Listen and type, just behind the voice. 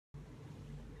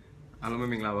အားလုံးပဲ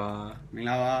မင်္ဂလာပါမင်္ဂ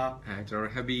လာပါကျွန်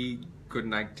တော် happy good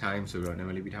night time ဆိုတော့နာမ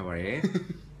ည်လေးပြထားပါတယ်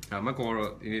မကောတော့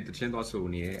ဒီနေ့တချင်းသွားဆို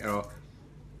နေတယ်အဲ့တော့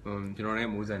ကျွန်တော်လ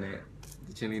ည်းမိုးစံနဲ့တ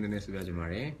ချင်းလေးနည်းနည်းဆိုပြချင်ပါ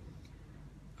တယ်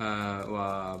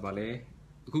ဗာလဲ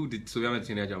အခုဆိုပြမယ့်တ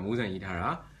ချင်းလေးကကျွန်တော်မိုးစံရေးထားတာ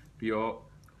ပြီးတော့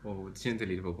တချင်းတ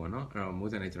လေးတစ်ပုဒ်ပေါ့နော်အဲ့တော့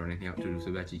မိုးစံနဲ့ကျွန်တော်နဲ့နှစ်ယောက်အတူတူ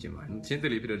ဆိုပြကြည့်ချင်ပါတယ်တချင်းတ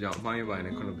လေးဖြစ်တော့ကြောင့်အမှားရပါတယ်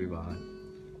နဲ့ခွင့်လွှတ်ပေးပါ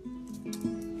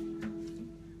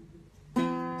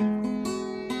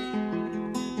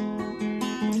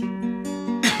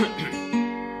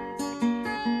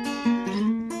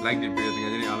like the video thing I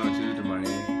didn't allow you to money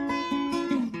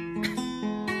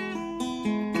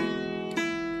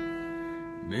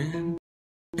man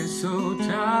so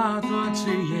tired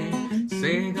watching it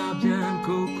say got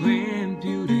bianco queen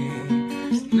beauty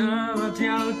now I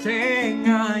tell thing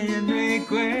I am a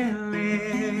quelle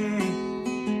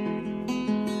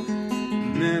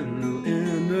man no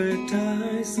in the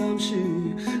time some she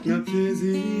not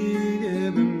busy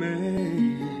ever me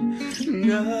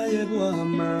na ye wa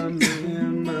ma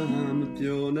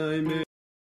Phyo me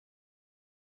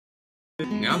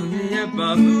ngam ye ba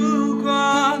bu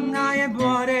kwa na ye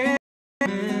bore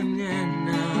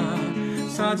na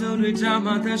sa jo ri ja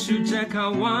ma ta shu cha ka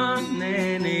wan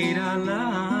ne ni da la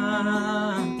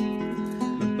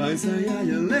bai sa ya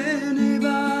ye le ni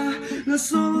ba na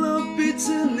solo bit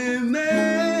ni me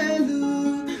lu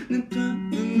ni pa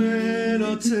me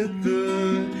no te tu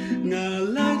nga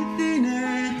like the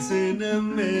net in a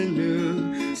melu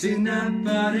Sina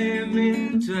pare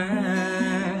mintre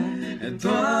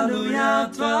Twalu ya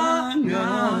twa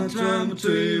nga tram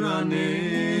tui ba ne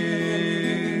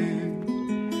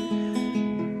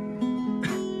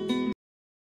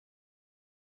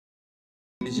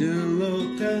Yellow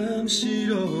tam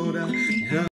shirora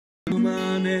ya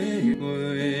ma ne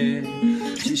boy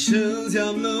She shows ya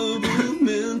lo bu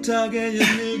min ta ge ye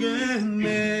ge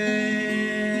me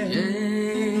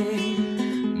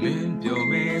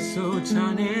So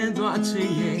chane do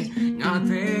achiye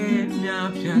ngate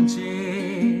nya pyanche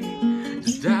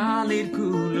dalit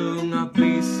kulo nga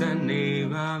please ne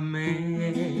ba me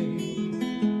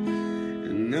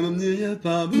nam ye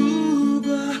pa bu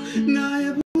ba na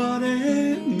ye bore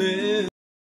me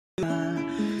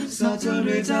sa cha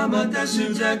re cha ma ta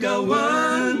shu cha ka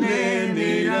wan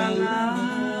ne ra la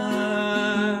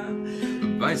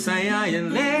bai sa ya yen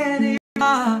le ni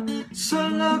ba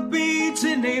solo beach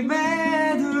in a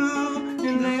meadow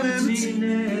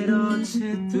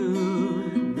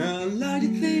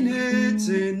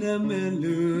Tina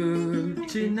melu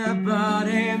Tina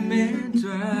bare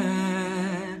mentre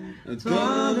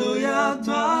Twalu ya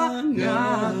twa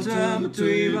nga tram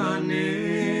tui ba ne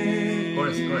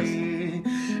Chorus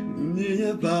Ni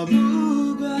ye ba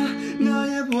bu ba na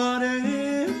ye bore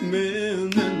me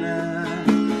na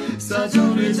Sa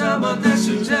chong ri ja ma ta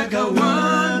shu cha ka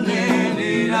wan ne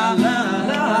ni la la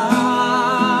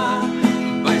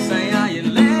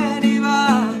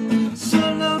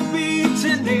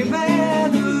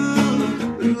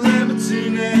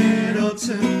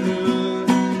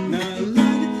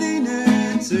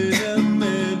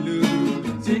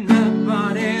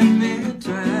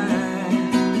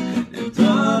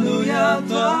Twalu ya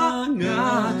twa nga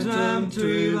tram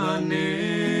tui ba ne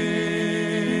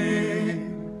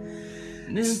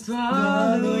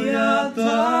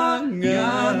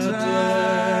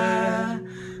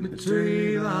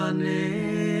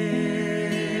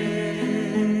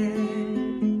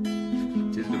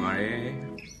ကျေးဇူးတင်ပါတယ်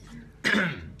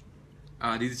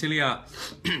ဒီသချင်းလေးက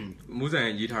မိုးစံ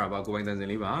ရေးထားတာပါကိုပိုင်တန်စင်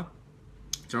လေးပါ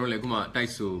ကျွန်တော်လည်းအခုမှတို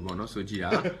က်ဆိုပေါ့နော်ဆိုကြည့်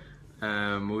တာ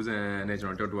မိုးစံနဲ့ကျွ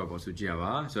န်တော်တော့ပေါ့ဆိုကြည့်ရ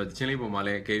ပါဆိုတော့သချင်းလေးပုံမှာလ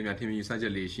ည်းအကယ်၍များထင်မြင်စချ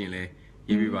က်လေးရှိရင်လည်း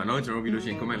ရေးပြပါနော်ကျွန်တော်ပြီးလို့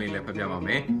ရှိရင် comment လေးလည်းဖတ်ပြပါမ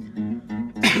ယ်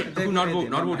အခုနောက်တစ်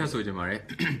ပုတ်ထပ်ဆိုကြပါတယ်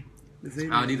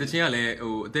ဒီသချင်းကလည်း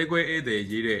ဟိုအသေးကွဲဧည့်သည်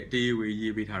ရေးတဲ့တေးဝေး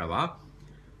ရေးပေးထားတာပါ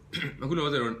အခုလော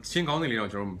ဆိုတော့ချင်းကောင်းတဲ့လေး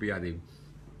တော့ကျွန်တော်မပေးရသေးဘူး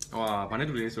ဘာနဲ့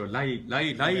တူလဲဆိုတော့လိုက်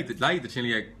သချင်း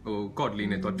လေးရဲ့ဟို code လေး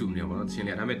နဲ့တော့တူနေပါတော့သချင်း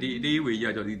လေးဒါပေမဲ့ဒီတေးဝေး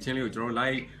ကြီးကကျွန်တော်ဒီသချင်းလေးကိုကျွန်တော်လို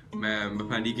က်မ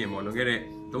ဖန်တီးခင်ပေါ့လွန်ခဲ့တဲ့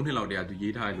3နှစ်လောက်တည်းကသူ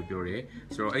ရေးထားတယ်လို့ပြောတယ်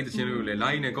ဆိုတော့အဲ့သချင်းလေးကိုလည်း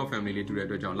like နဲ့ code family လေးတူတဲ့အ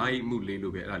တွက်ကြောင့် like မှုလေး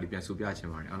လို့ပဲအဲ့ဒါလေးပြန်ဆိုပြချင်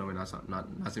ပါတယ်အားလုံးပဲနားဆ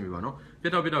င်ပြပါနော်ပြ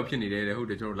တ်တော့ဖြစ်နေတယ်ဟုတ်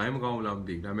တယ်ကျွန်တော် line မကောင်းဘူးလားမ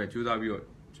သိဘူးဒါပေမဲ့ကြိုးစားပြီးတော့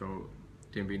ကျွန်တော်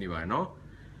တင်ပေးနေပါတယ်နော်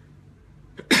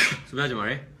ဆိုပြချင်ပါ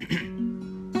တယ်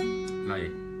လိုက်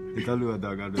ဒီကလူအ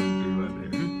တာကတော့ပြေးပါတ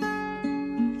ယ်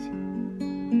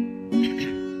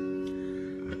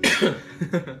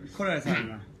ခေါ်ရဆိုင်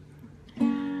လား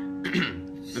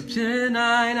မဖြစ်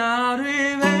နိုင်တာတွေ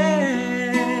ပဲ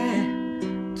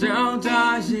ကြောင်းတာ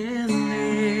ရင်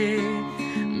လေး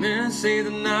မင်းစေတ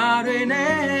နာတွေ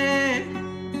နဲ့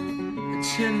အ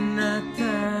ချင်နာ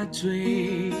တာတွေ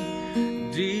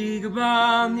ဒီကဘာ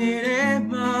မြေထဲ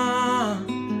မှာ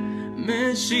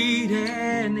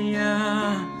Meshidenia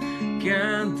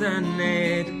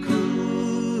Cantanet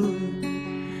Cool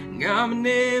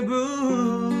Gamanebu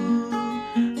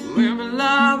Women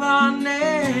love our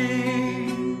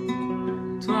name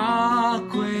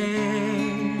Twakwe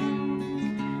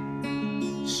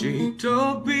She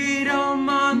told me on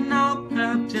my now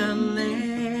Papjale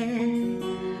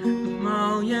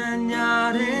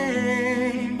Mauyanyare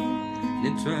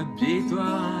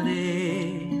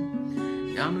Nitrapitware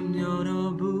I'm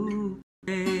your boo.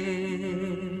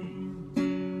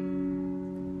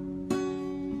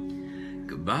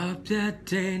 Goodbye,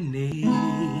 Tatani.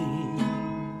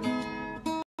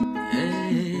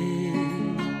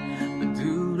 But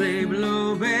do they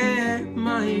blow back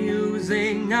my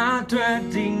using our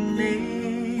trading?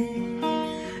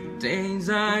 Things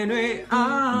I know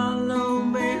all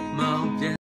over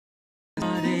my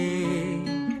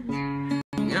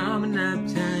I'm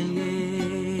not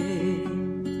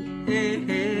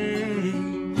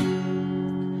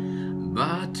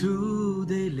Batu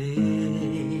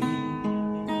dele,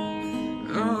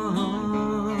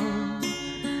 oh,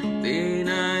 the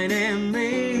night and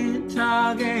me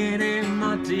target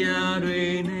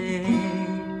matiarene,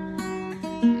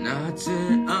 not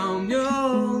on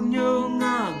your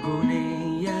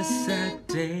nagone, yes, at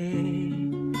day,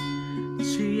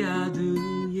 chiadu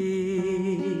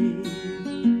ye.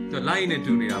 The line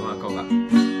to me, Amakoga.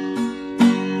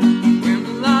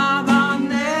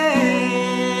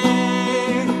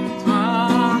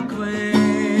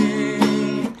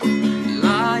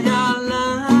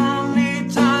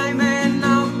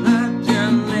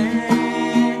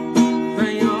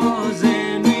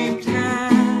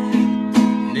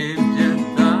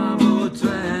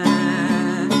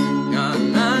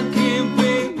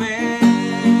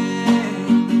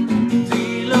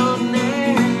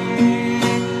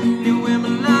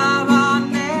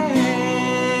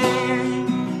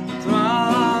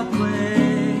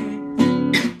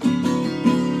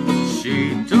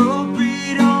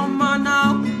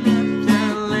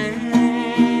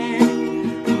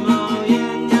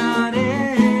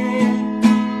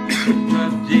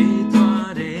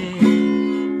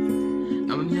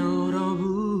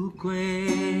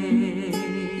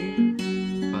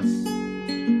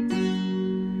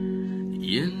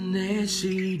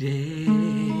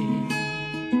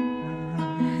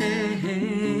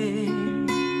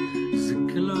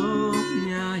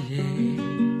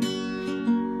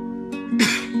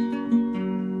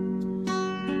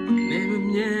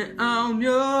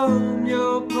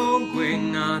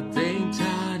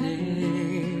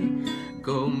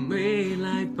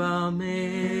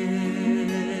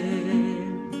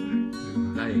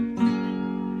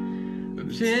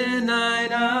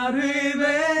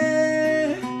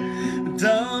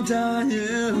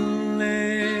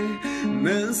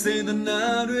 Say the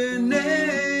night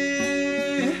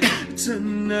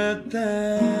tonight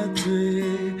that way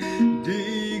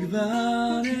dig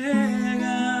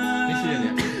varega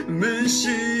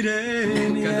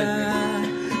Meshirenia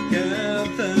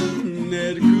Captain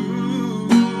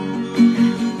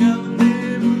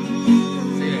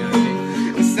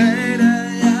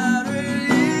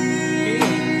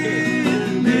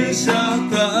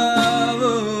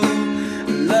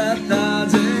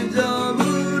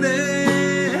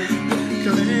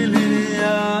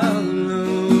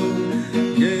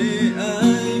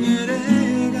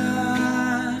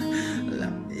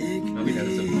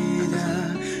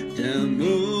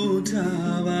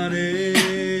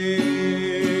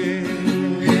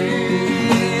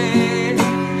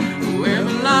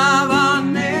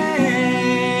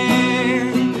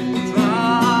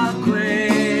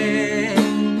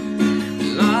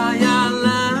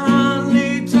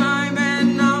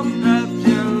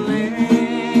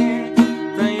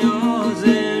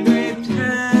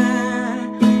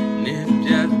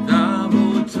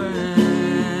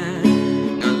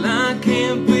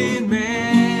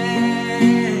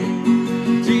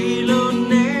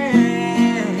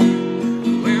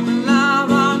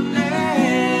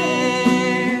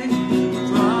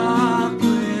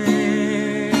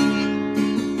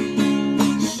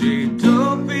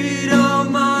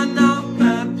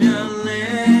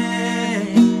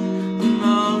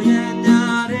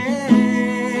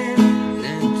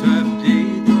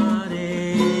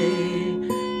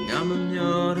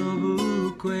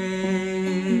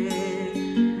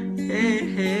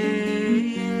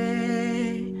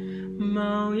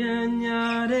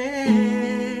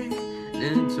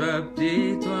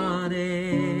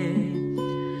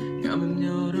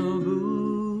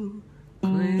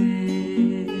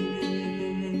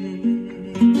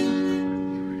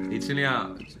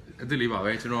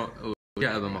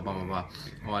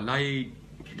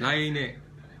line နဲ့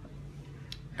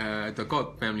the god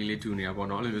family လေးတူနေတာပေါ့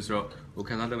နော်အဲ့လိုမျိုးဆိုတော့ဟိုခ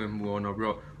န်းစားတဲ့မှုရောနော်ပြီး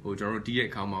တော့ဟိုကျွန်တော်တို့တီးတဲ့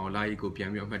အခါမှာလာရီကိုပြန်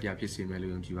ပြီးအမှတ်တရဖြစ်စေမယ်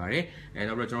လို့ယုံကြည်ပါတယ်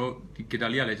နောက်ပြီးတော့ကျွန်တော်တို့ဒီဂီတာ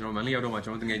လေးကလည်းကျွန်တော်မန်လေးရောက်တော့မှကျွ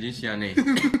န်တော်တငယ်ချင်းရှီယာနဲ့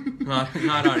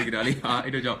ငါတာဒီဂီတာလေး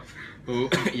အဲ့တော့ကြောင့်ဟို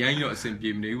အရင်ရောအဆင်ပြေ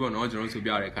မနေဘူးပေါ့နော်ကျွန်တော်ဆိုပြ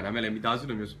ရတဲ့အခါဒါမဲ့လည်းမိသားစု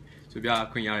လိုမျိုးဆိုပြ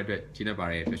ခွင့်ရတဲ့အတွက်ကြီးနေပါ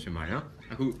တယ်ပြောရှင်ပါတယ်နော်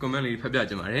အခု comment လေးဖတ်ပြ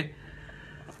ကြပါတယ်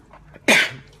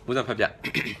ဦးစားဖတ်ပြ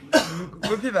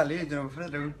ကိုဖြစ်ပါလေကျွန်တော်ဖတ်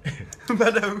တယ်ဖ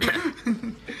တ်တယ်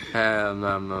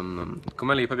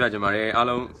comment လေးဖတ်ပြကြပါတယ်အား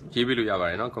လုံးရေးပြလို့ရပါ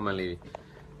တယ်နော် comment လေး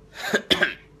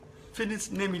finish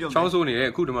နေမိတော့ချောင်းဆိုးနေတယ်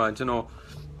အခုဒီမှာကျွန်တော်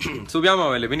ဆိုပြမှာ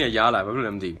ပဲလေဘင်းနေရားလာဘာလို့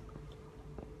လဲမသိ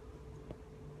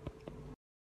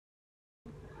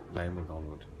ဘူးလိုင်းမကောင်း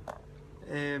လို့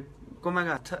comment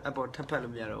ကအပေါ်ထပ်ဖတ်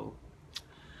လို့မရတော့ဘူး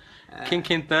ခ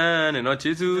င်တန်းနဲ့နော်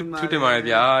ကျေးဇူးထူးတင်ပါတယ်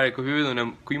ဗျာတဲ့ကိုပြည့်စုံနဲ့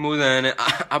ခွီးမိုးဆန်နဲ့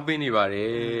အပင်းနေပါတယ်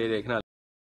တဲ့ခဏ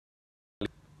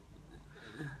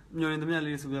ညွန်နေသမျှ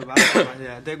လေးဆိုပြပါ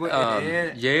အတဲကွဲ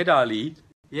ရဲတာလီ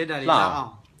လာအောင်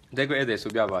အတဲကွဲအဲ့ဒါ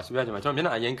ဆိုပြပါဆိုပြကြမှာကျွန်တော်မျက်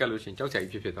နှာအရင်ကတ်လို့ရှိရင်ကြောက်ချင်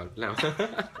ဖြစ်သွားလို့လန့်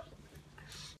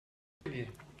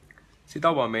စီ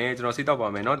တောက်ပါမယ်ကျွန်တော်စီတောက်ပါ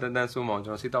မယ်နော်တန်ဆိုးမောင်ကျွ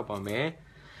န်တော်စီတောက်ပါမယ်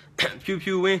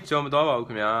ဖြူဝင်းကျွန်တော်မသွားပါဘူး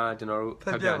ခင်ဗျာကျွန်တော်တို့ဖ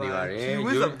တ်ပြနေပါတယ်ဖြူဝ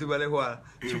င်းဆိုတူပါလေဟို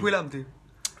ချူခွေးလားမသိ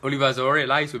Oliver Zore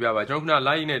live ဆိုပြပါကျွန်တော်ခုန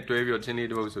live နဲ့တွဲပြီးတော့ချင်းလေး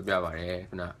တစ်ပုတ်ဆိုပြပါတယ်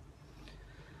ခုန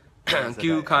Q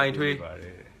ခိုင်ထွေး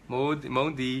မုံ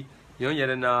ဒီရွံ့ရ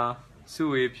တနာစု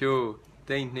ဝေဖြိုး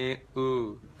တိတ်နှင်းဦး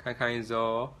ခိုင်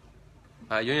စော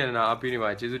ရွံ့ရတနာအပေးနေပါ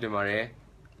ကျေးဇူးတင်ပါတယ်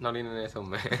နောက်လေးနည်းနည်းဆုံး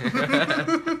မယ်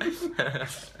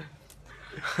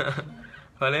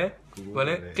ဘာလဲ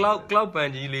cloud ပန်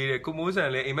ကြီးလေးတဲ့ကိုမိုးဆန်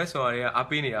လေးအိမ်မက်ဆော်ရတဲ့အ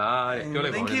ပေးနေတာတဲ့ပြောလို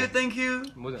က်ပါဦး Thank you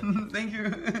မိုးဆန် Thank you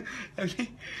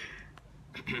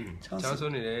ချောင်း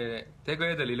ဆိုးနေတယ်တဲ့တဲခွဲ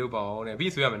တဲ့လေးလို့ပါအောင်တဲ့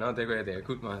ပြီးဆိုရမယ်နော်တဲခွဲတဲ့အ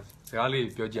ခုမှစကားလေး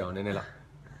ပြောကြည့်အောင်နည်းနည်းလား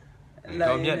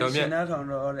တော်မြတ်နားထောင်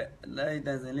တော့တဲ့လိုက်တ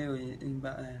န်စင်လေးကို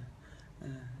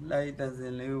လိုက်တန်စ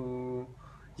င်လေးကို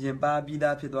ရင်ပါပြီး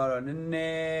သားဖြစ်သွားတော့နည်းန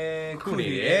ည်းခုနေ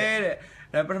တယ်တဲ့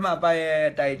ဒါပထမပါရဲ့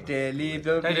တိုက်တယ်လေး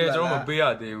ပြောပြပါတိုက်တယ်ကျွန်တော်မပေးရ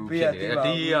သေးဘူးဖြစ်တယ်အ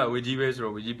တီးကဝေကြီးပဲဆို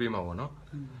တော့ဝေကြီးပေးမှာပေါ့နော်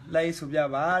လိုက်ဆိုပြ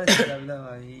ပါတဲ့ဆိုတာပြ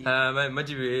ပါပြီမ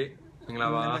ကြည့်ပြီမင်္ဂလာ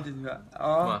ပါမကြည့်ပြီ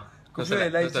အော်ကိုဆွဲ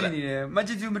လိုက်ကြည့်နေတယ်မ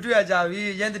ကြည့်ဘူးမတွေ့ရကြပြီ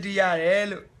ရန်တတိရတယ်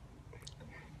လို့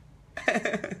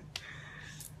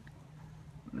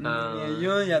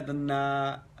ရွံ့ရတနာ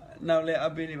နောက်လဲအ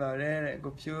ပေးနေပါတယ်တဲ့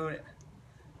ကိုဖြိုးတဲ့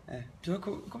ပြော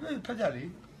ကိုဖတ်ကြလေ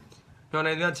ကျွန်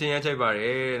တော်လည်းချင်းရချိုက်ပါတ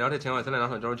ယ်နောက်ထပ်ချင်းကဆက်လက်နော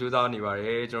က်ဆုံးကျွန်တော်ကြိုးစားနေပါတ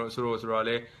ယ်ကျွန်တော်ဆိုတော့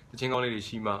လဲတချင်းကောင်းလေးတွေ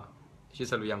ရှိမှရှေ့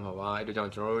ဆက်လို့ရမှာပါအဲ့ဒါကြော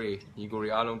င့်ကျွန်တော်တို့ညီကိုတွေ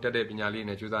အားလုံးတက်တဲ့ပညာလေး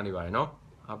နဲ့ကြိုးစားနေပါတယ်နော်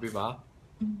အားပေးပါ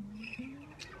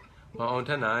အောင်ထ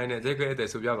က်နိုင်နဲ့ဇက်ခွဲတဲ့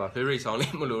ဆိုပြပါ favorite song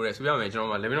လေးမလို့တဲ့ဆိုပြမယ်ကျွန်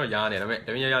တော်မှလည်းမတော့ရားနေဒါပေမဲ့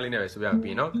လည်းရလေးနဲ့ပဲဆိုပြ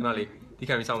ပြီးနော်ခဏလေးဒီ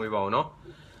ခံပြီးစောင့်ပေးပါဦးနော်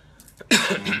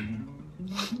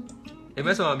အိမ်မ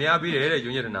က်ဆိုတာများပြီးတယ်တဲ့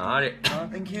ညွှန်ရတနာတဲ့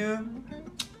Thank you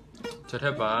ချက်ထ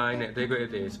က်ပိုင်းနဲ့ဇက်ခွဲ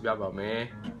တဲ့ဆိုပြပါမယ်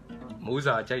မိုး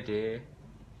စာကြိုက်တယ်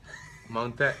မော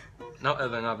င်သက်နောက်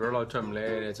Evan ကဘယ်လိုလောက်ထွက်မလဲ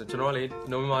တဲ့ဆိုကျွန်တော်လေ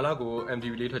နိုဝင်ဘာလကို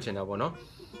MTV လေးထွက်ချင်တာပေါ့နော်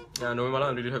နိုဝင်ဘာလ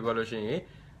MTV လေးထွက်ပြီးလို့ရှိရင်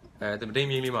တမတိန်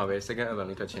မြင်းလေးမှာပဲ second album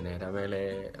လေးထွက်ချင်တယ်ဒါပေမဲ့လ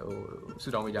ည်းဟိုဆူ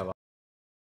တောင်းပေးကြပါ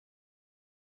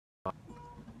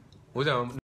မိုးစာ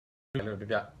လို့ပြ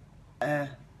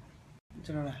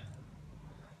ကျွန်တော်လား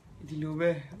ဒီလိုပဲ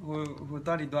ဟို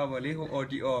တားတီသွားပါလေဟို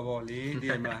audio ပေါ့လေဒီ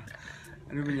မှာ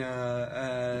အနုပညာ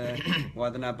ဝါ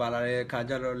သနာပါလာတဲ့ခါ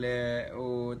ကြတော့လေ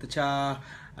ဟိုတခြား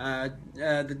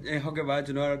ဟုတ်ကဲ့ပါ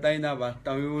ကျွန်တော်တို့တိုင်းသားပါ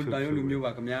တောင်ရိုးလူမျိုး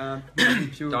ပါခင်ဗျာ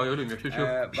တောင်ရိုးလူမျိုးဖြူ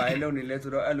ဘာလို့နေလဲ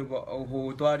ဆိုတော့အဲ့လိုပေါ့ဟို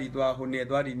သွားဒီသွားဟိုနေ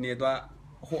သွားဒီနေသွား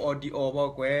ဟို audio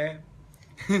ပေါ့ကွယ်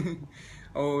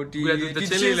ဟိုဒီ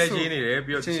ချင်းလေးလည်းရင်းနေတယ်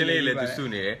ပြီးတော့ချင်းလေးလည်းသူစု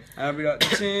နေတယ်ပြီးတော့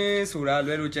ချင်းဆိုတာ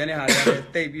လွဲလို့ကျန်တဲ့ဟာတွေလည်း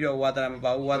တိတ်ပြီးတော့ဝါသနာမ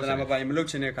ပါဘူးဝါသနာမပါရင်မလုပ်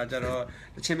ချင်တဲ့ခါကျတော့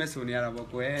ချင်းပဲစုနေရတာပေါ့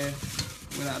ကွယ်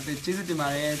ဟိုအသေးကျေးဇူးတင်ပါ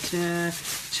တယ်ချင်း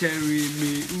cherry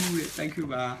မီဦးတဲ့ thank you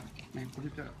ပါနိုင်ကို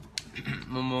ပြ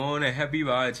မမောနဲ့ happy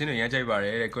ပါချင်းတွေရမ်းကြိုက်ပါတ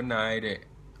ယ်တဲ့ good night တဲ့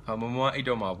မမောအိတ်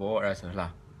တော့မှာပေါ့အဲ့ဒါဆို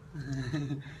လား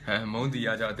မုံတီ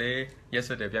အားကြောင့်တဲ့ရက်ဆ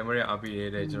က်တယ်ပြန်မရအားပေး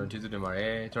တဲ့ကျွန်တော်ကျေးဇူးတင်ပါတ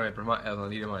ယ်ကျွန်တော်ရဲ့ပထမ album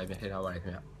လေးတွေမှာလည်းပြန်ထည့်ထားပါတယ်ခ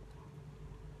င်ဗျ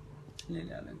လေး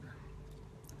လာလိုက်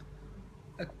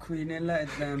အခွေနဲ့လိုက်အ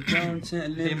တန်ပြောင်းချင်း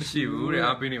အလေးမရှိဘူးတဲ့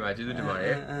အားပေးနေပါကျေးဇူးတင်ပါတ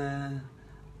ယ်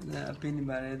အပေးနေ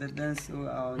ပါတယ်တန်ဆို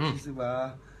အောင်ကျေးဇူးပါ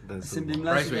စင်ပင်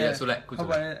လားဆိုလိုက်ဟုတ်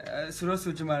ပါတယ်ဆိုတော့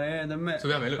ဆိုချင်ပါတယ်ဒါပေမဲ့ဆို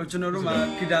ရမယ်လို့ကျွန်တော်တို့မှာ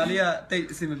ဂီတာလေးကတိတ်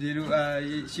အဆင်မပြေလို့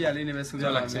ရှေ့ရလေးနေပဲဆိုရ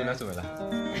အောင်ဆိုလားဆိုမလား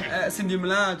အဆင်ပြေမ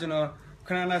လားကျွန်တော်ခ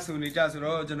ဏလောက်ဆိုနေကြဆို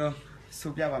တော့ကျွန်တော်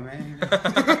ဆိုပြပါမယ်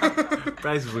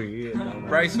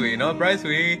price way နော် price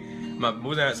way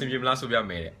မိုးစံအဆင်ပြေမလားဆိုပြ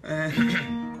မယ်တဲ့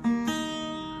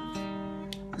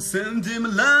စင်ပြေမ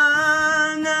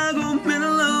လားငါကိုမင်း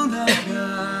လုံးတာက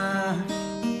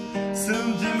စင်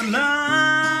ပြေမ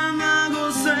လားငါကို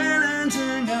ဆဲလန်းချ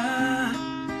င်က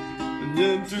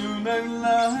tonight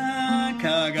la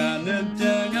kaga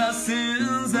nanga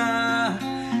sinza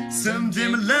someday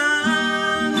la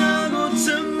go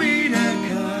to me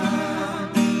ka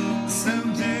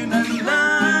someday la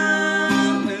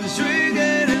me shui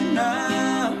get it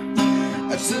now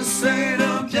I just say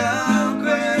no pya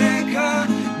kwere ka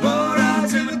bora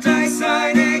to the die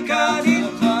side ka ni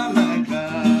pa like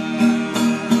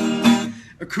that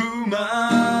kuma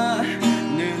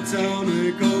ne town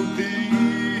go be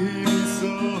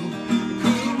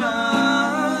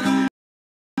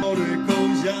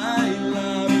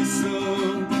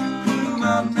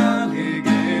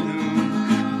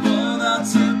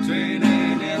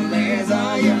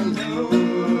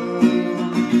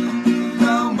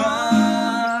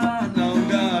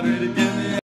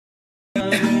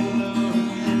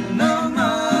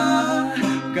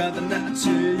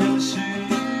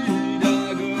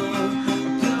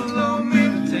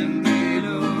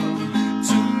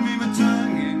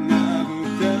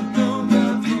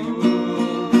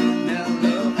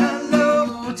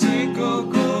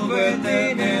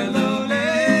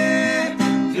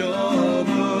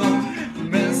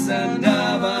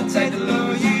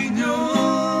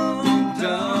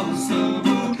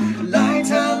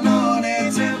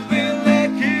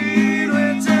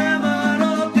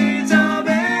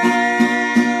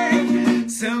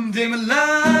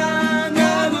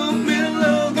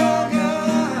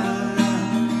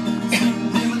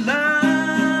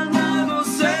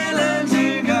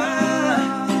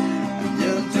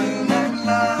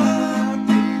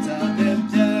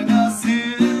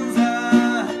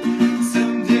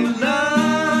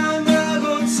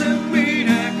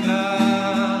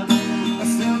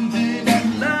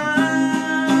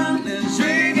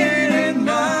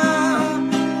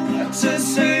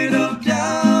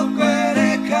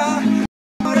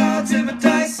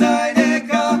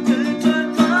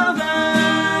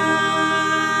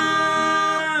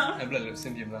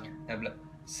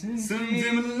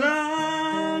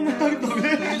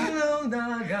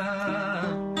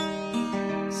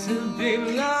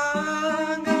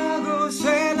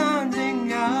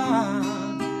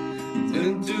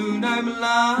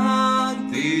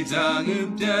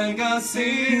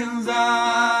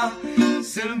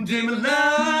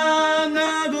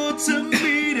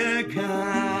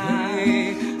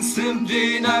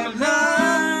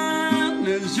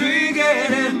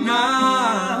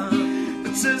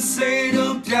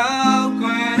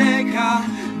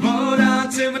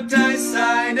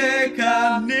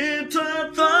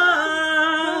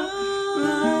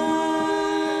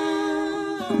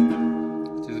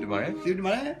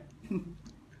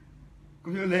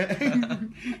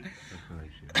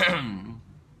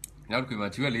Now, come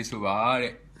on, you are listening to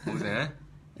what?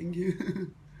 Thank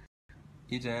you.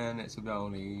 Ijan, it's about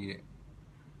only.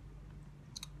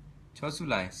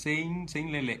 Chosulai, sing,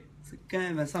 lily.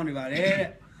 Can I sound about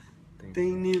it?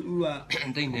 Thing new,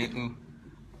 Thing new.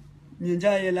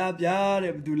 Ninja Labia,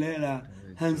 Dulera,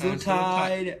 hands so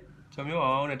tied. Come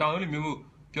on, a down you.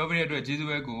 Jobby to a Jesus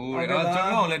will go.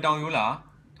 I'll let down you la.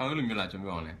 Town you like Jimmy.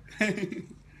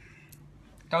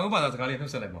 Talk about the Galilee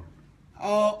Salemo.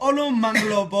 Oh, Olo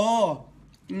Mangalobo.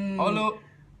 Olo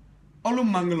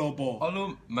Mangalobo.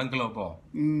 Olo Mangalobo.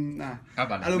 Nah,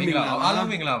 Alo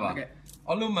Minglava.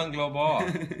 Olo Mangalobo.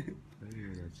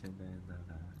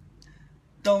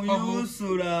 Don't use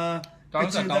Sura. Don't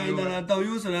use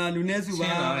Lunesuba.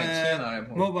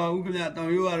 Moba Ukula,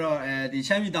 don't you are the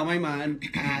Chami Damaman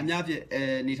and Yapi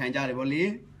Nishanjari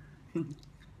Boli.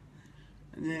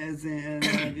 Yes,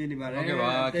 okay,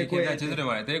 well, take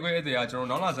away the actual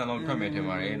Nolas and not commit him,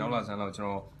 Nolas and not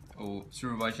oh,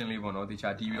 supervision leave on all the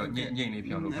chat TV or Yanny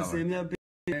piano.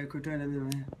 Could tell them.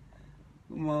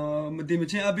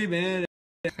 Madimachi Abbey man.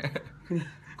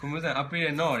 Come with an up here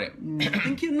and know it.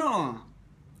 Thank you, no.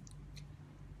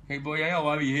 Hey, boy, I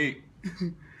want to be here.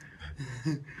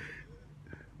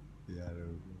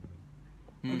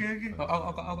 Okay,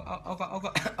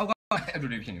 I'll do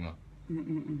the cinema.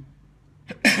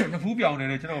 Who be on the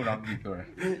original love before?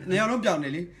 They are not down,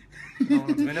 Nelly.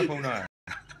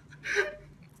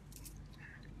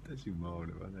 That's you more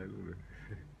about that.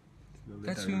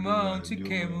 That's you more to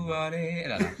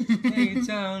Kebuddy. Hey,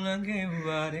 town and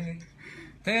Kebuddy.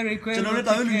 Very quick. You are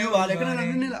like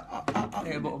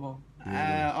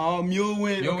oh,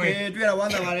 Mewing. Okay, do you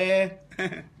want to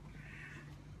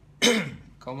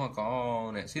come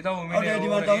on, sit down. Okay, you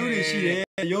want to see it.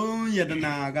 You yet the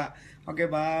naga. Okay,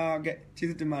 bag,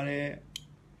 cheese to Mare.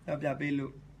 Up your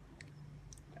pillow.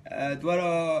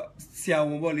 Dwara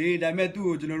Siamoli, I met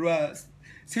two general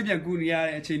Sibian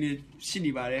Gunia and Chini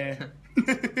Shinibare.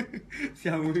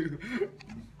 Siamu.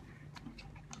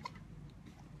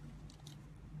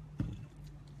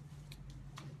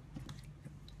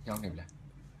 ရောက်နေပြီလား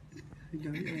ကြော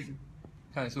င်လေးအဲ့ဒါ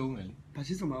ခါဆိုးမယ်လေ ဘာ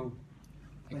ရှိစမအောင်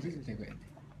ဘာရှိစ တဲ့ကွ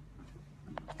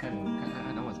ခါ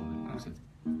တော့မဆိုးဘူးဆို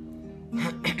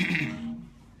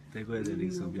တဲ့ကွဲတဲ့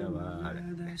လေးဆိုပြပါတဲ့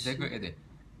တဲ့ကွအဲ့တဲ့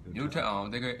မြို့ထက်အောင်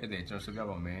တဲ့ကွအဲ့တဲ့ကျွန်တော်ဆိုပြ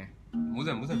ပါမယ်မူး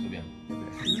စံဆိုပြ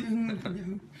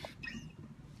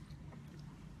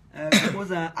ဘော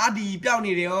ဇာအာဒီပြောက်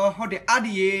နေတယ်ရောဟုတ်တယ်အာ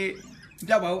ဒီရေ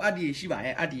ပြောက်ပါဦးအာဒီရှိပါ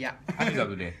ရဲ့အာဒီက အဲ့ဒီဆို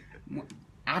ပြတယ်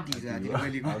အာဒီဆိုတာဒီဝဲ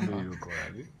လေး အောက်လို့ခေါ်တာ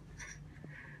လေ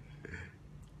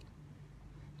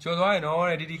ကျော်သွားရင်တော့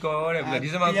တဲ့ဒီကောတဲ့ဒီ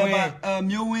စမကွင်း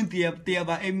မျိုးဝင်းတရား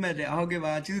ပါအိမ်မက်တယ်ဟုတ်ကဲ့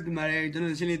ပါကျေးဇူးတင်ပါတယ်ကျွန်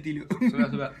တော်ရှင်းလေးတီးလို့ ဆိုပြ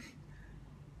တ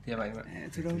ရားပါရင်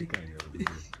ဆိုတော့ဒီ ကဲရော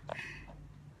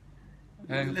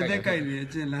လက်သက်ကြိုက်နေ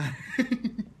ကျင်လား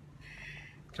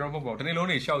ကျွန်တော်မဟုတ်ပါဘူးတနေ့လုံး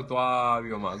နေရှောက်သွား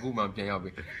ပြီးတော့မှအခုမှပြန်ရောက်ပြီ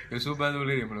လူဆိုးပန်းဆိုး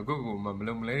လေးတွေမလို့ကိုမ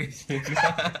လုံးမလဲရှင်း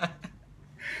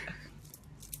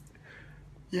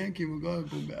ရန်ကီမကော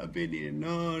ကိုပဲအပေးနေ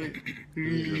နော်တဲ့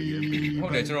ဟု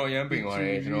တ်တယ်ကျွန်တော်ရမ်းပင်သွားတ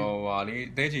ယ်ကျွန်တော်ဟာလေ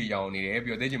တဲချီရောင်နေတယ်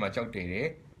ပြီးတော့တဲချီမှာကြောက်တယ်တယ်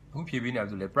အခုဖြည့်ပေးနေတယ်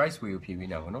ဆိုလေ price way ကိုဖြည့်ပေး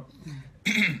နေတာပေါ့နော်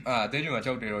တဲချီမှာ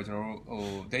ကြောက်တယ်တော့ကျွန်တော်တို့ဟို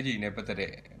တဲချီနဲ့ပတ်သက်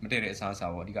တဲ့မတည့်တဲ့အစားအစာ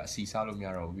ပေါ့အဓိကအစီစားလို့မရ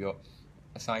တော့ဘူးပြီးတော့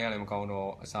အစားရလည်းမကောင်းတော့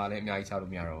အစားလည်းအများကြီးစား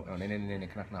လို့မရတော့ဘူးနည်းန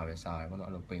ည်းခဏပဲစားရတယ်ပေါ့နော်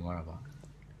အဲ့လိုပိန်သွားတာပါ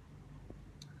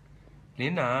လ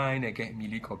င်းနိုင်နဲ့ကဲအမီ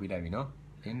လေးခေါ်ပေးလိုက်ပြီနော်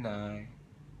လင်းနိုင်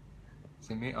စ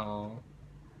င်မင်းအောင်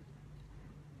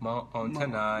မောင်အောင်ထ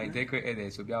က်နိုင်တဲခွဲဧည့်သ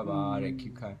ည်ဆိုပြပါတဲ့ခိ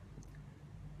ခိုင်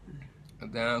အ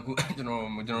တန်အခုကျွန်တော်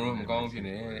တို့မကောင်းဖြစ်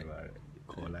နေတယ်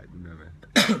ခေါ်လိုက်သူနာမည်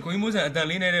ကိုကြီးမိုးဆန်အတန်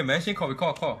လေးနေတဲ့ mention ခေါ်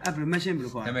ခေါ် အဲ့ဘယ်မရှင်းဘယ်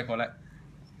လိုခေါ် နာမည်ခေါ်လိုက်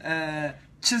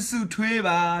ချစ်စုထွေး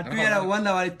ပါတွေ့ရတော့ဝမ်း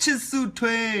သာပါချစ်စု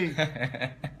ထွေး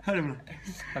ဟုတ်တယ်မလား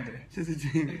ဟုတ်တယ် ချစ်စု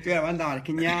ထွေးတွေ့ရဝမ်းသာပါခ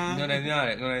င်ဗျာ ညနေညရတ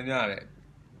ယ်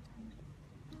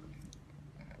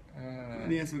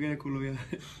နေဆိုကြခုလိုရ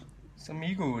စ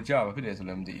မီးကိုကြာပါဖြစ်တယ်ဆို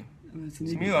လည်းမသိ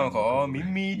စမီးကောင်ခေါ်မီ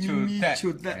မီချူတက်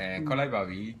ခေါ်လိုက်ပါ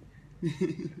ပြီ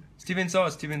Steven Saw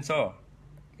မ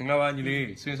င်္ဂလာပါညီလေး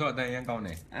ဆွေစောအတန်ရမ်းကောင်းတ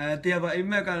ယ် တရားပါအိမ်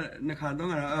မက်ကနှစ်ခါတော့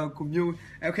ကတော့ကိုမျိုး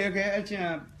okay အချ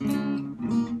င်း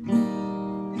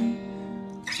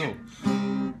So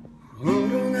ဟို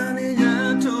တော့ငါနေရ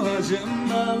တော့ဂျ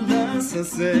မလာဆ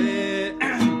ဆဲ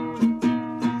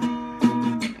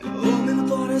အိုမင်း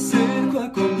တော်ရစင်ကွာ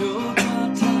ကိုမျိုး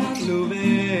ထားလို့ပဲ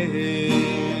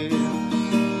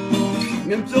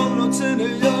မြတ်တော်လို့ချင်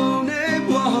တဲ့ရောင်းနေဘ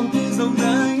ဝဟောင်းပြေဆုံး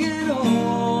တိုင်းရ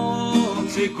တော့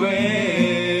ချစ်ခွဲ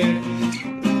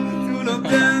သူတို့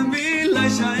ပြန်ပြီးလို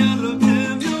က်ရှာရလို့ပြ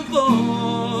န်မျိုးပေါ်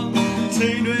ချိ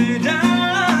န်တွေတို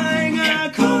င်းငါ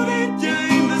ခေါ်တဲ့ကြိ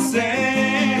မ်မစဲ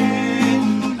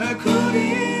အခုဒီ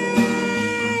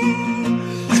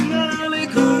နားလေး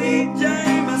ခေါ်တဲ့ကြိ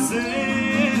မ်မစဲ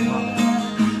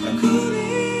အခုဒီ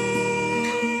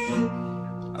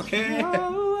Okay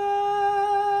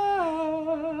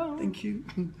Thank you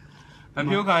အ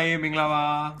မျိုးခိုင်မင်္ဂလာပါ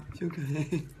ဖြုတ်ခဲ့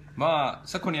မ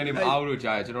18ရက်နေ့မအားဘူးလို့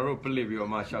ကြားရကျွန်တော်တို့ပလစ်ပြီး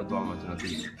တော့မှရှောက်သွားမှာကျွန်တော်သိ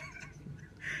တယ်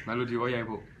မယ်လိုဒီဘောရိုက်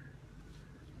ဖို့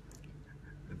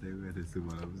တဲ့ကွဲတဲ့ဆို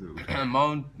မှမဆို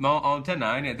မောင်အောင်ထက်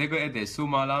နိုင်တဲ့တဲ့ကွဲအဲ့တဲ့ဆို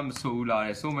မလားမဆိုဘူးလား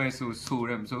တဲ့ဆိုမဲဆို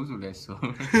တယ်မဆိုဆိုလဲဆို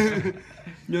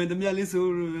ညွန်တမလေးဆို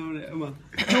တယ်အမ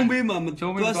ကျုံးပေးမှာမ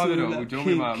ကျုံးပြီးသွားပြီးတော့ကျုံး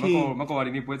ပြီးမှမကော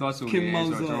ဒီနေ့ပွဲသွားဆိုတယ်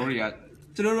ဆိုတော့ကျွန်တော်တို့တွေက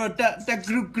ကျွန်တော်တို့တက်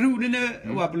group နည်းနည်း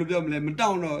ဟိုဘယ်လိုပြောမလဲမတော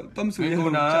င်းတော့ပတ်မဆိုရ ကို အော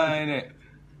င် နိုင်တဲ့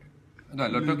အဲ့တော့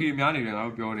လော်တကီများနေတယ်ငါ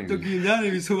တို့ပြောနေပြီ တကီများနေ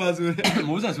ပြီဆိုပါဆိုတယ်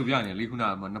မိုးဆန်ဆိုပြနေလေခုန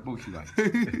ကမှနှစ်ပုတ်ရှိပါတယ်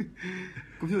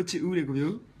ကိုဖြိုးချစ်ဦးလေကို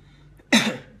ဖြိုး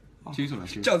ချီးဆိုလား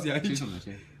ချီး ကြောက်စရာ ချီးဆိုလား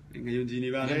ချီး ငယုံကြည်နေ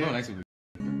ပါလေ ငါတော့လိုက်ဆို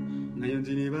ငယုံကြ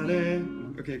ည်နေပါလေ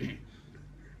Okay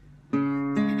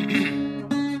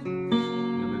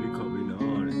နာမည်ခေါ်ပြီး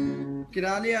တော့တဲ့ ကီ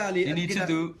တာလေးကလေ ဒီချစ်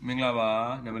သူမင်္ဂလာပါ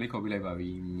နာမည်လေးခေါ်ပြလိုက်ပါပြီ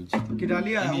ချစ်သူ ကီတာ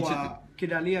လေးကဟိုကီ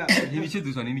တာလေးက ဒီချစ်သူ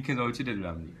ဆိုနေနေခင်စောချစ်တယ်လို့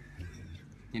လားမသိ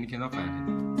ဘူးနေခင်စောဖိုင်တယ်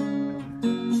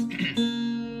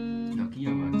တော့ကြီးရ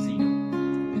ပါစီနော်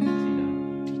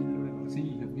စီ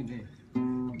လို့ပြနေ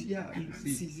တရား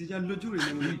စီကြလွတ်ကျွေးနေတ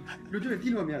ယ်လွတ်ကျွေးတိ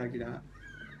လို့မရတာကီတာ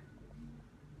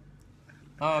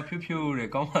ဖြိုးဖြိုးတယ်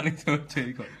ကောင်းပါလိမ့်ဆိုချေ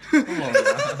ကောဟုတ်ပါဘူး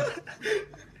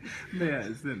မဲ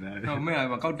စစ်နေတယ် တော့မဲ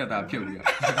ကကောက်တက်တာဖြုတ်ပြီးအဲ့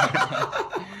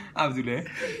ဒါလေ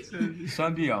စွ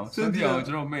မ်းပြအောင်ကျွန်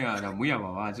တော်မဲရတာမွေးရ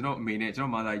ပါပါကျွန်တော်အမေနဲ့ကျွန်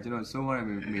တော်မာသာကြီးကျွန်တော်ဆုံးသွားတဲ့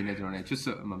အမေနဲ့ကျွန်တော်နဲ့ချွတ်ဆွ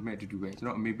တ်အမဲတူတူပဲကျွန်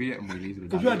တော်အမေပေးတဲ့အမွေလေးဆို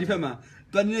တော့ ကိုဖြိုးဒီဖက်မှာ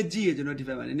တွားနေကြည့်ရကျွန်တော်ဒီဖ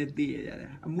က်မှာနည်းနည်းသိရရတယ်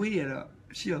အမွေးရတော့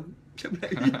ရှိအောင်ဖြတ်လို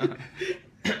က်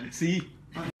စီ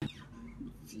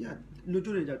ကလွတ်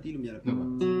ကျွေးနေကြတီးလို့မရတော့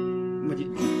မကြည့်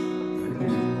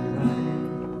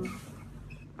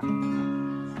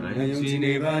ရှိ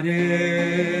နေပါနဲ့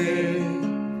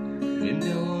လင်း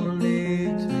တော်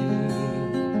လေးချင်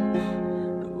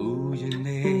ဦးရင်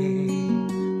လေး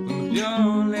ပြော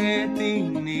လဲသိ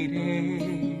နေတယ်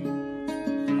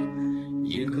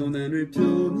ရင်ခုန်တဲ့ Manry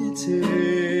Pumite,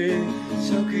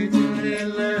 Shoki to the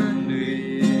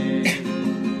Landry.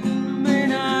 May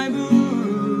I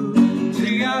move?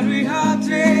 Tiari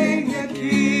Hate,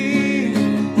 Yaki.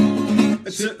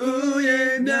 So,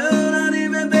 yeah, no, not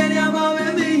even Benya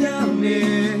Mama, me, Yami.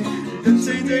 The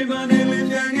same day, my name is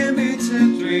Young and Meets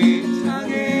and Dreams.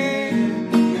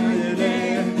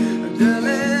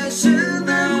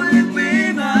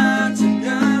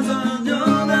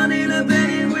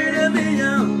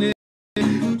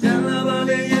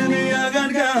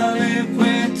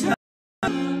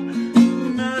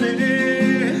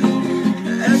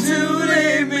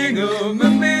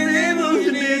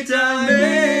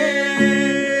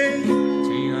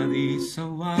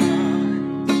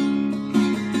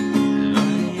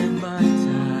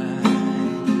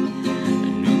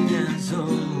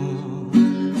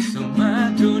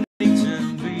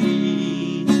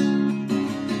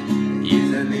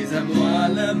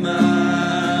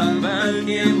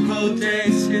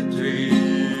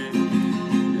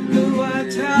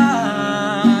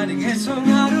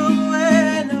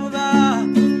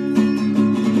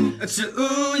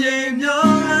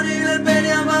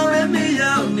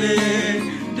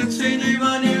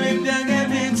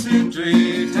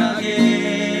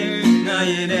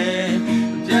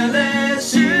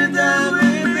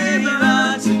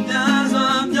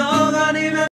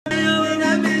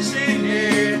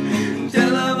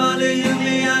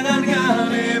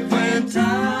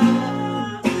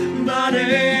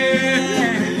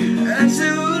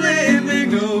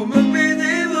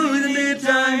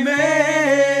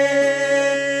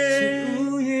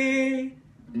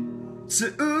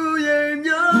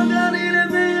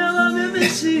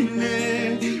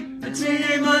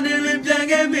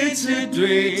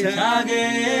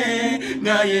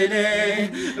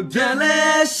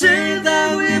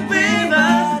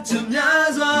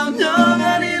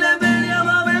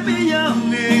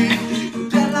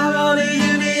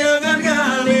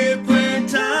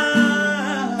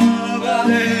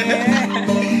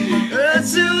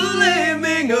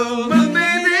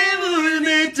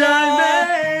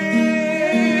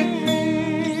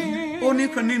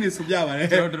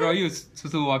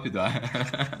 So what is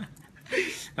that?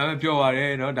 I'm a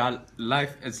pure no, that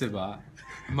life is a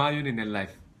my unit in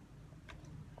life.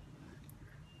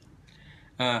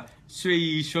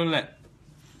 Sui Shonlet.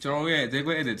 Joy, they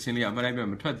go at the Chile, I'm going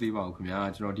to 20 about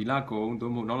Dilaco,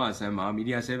 Domo Nola Sama,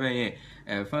 Media 7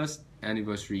 first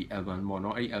anniversary album,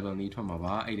 Mono 8 album,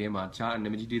 Tomava, 8 Macha, and the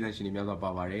meditation in Mela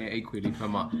Bavare, equally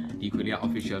from equally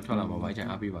official Tolama, which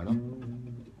I be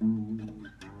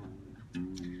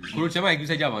Guru Chama, you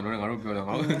say Java, no,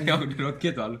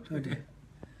 get all.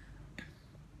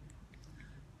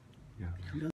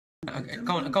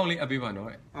 Only a bit, no?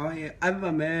 Oh, yeah, I'm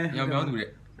a man. Young to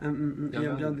it.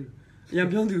 Young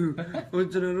to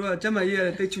Chama,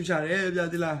 yeah, take you,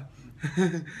 Yadila.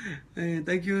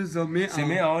 Thank you so much. See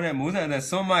me on a moon and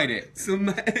so mighty. So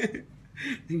much.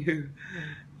 Thank you.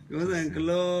 Goes and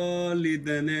glowly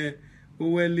than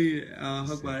who will lead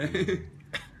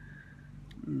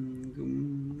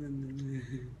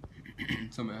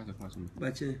Some other person.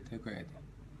 But take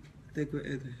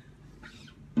it.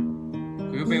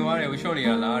 You've been worried, we surely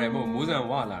allow more than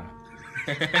one.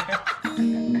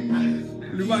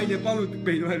 Why the power to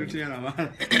pay no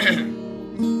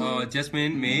Oh,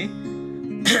 Jasmine, me.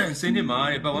 Send him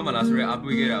out, but one last up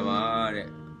we get about it.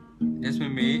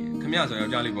 Jasmine, me, come here, so you're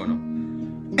jolly bono.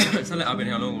 Sell up in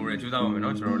here long over 2,000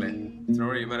 not rolling.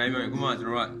 Sorry, but I'm going to come out to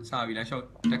run. Savvy, I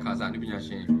shot the casa and be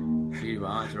ashamed. Here you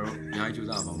are, I choose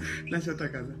our mom. Let's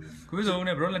attack us. Who's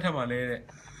only brought let him a lady?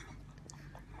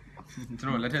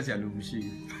 Throw letters a loom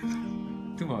she.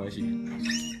 Tomorrow she.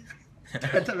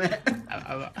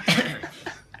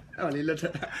 Only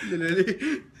letter.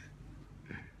 Lily.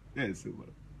 Yes, super.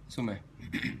 So, me.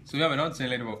 So, you have not seen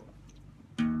later.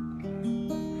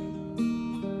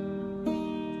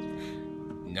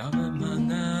 Never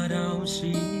mind, I don't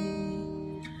see.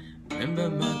 Remember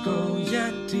my go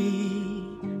yeti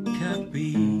can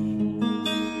be.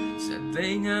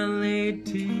 Something I laid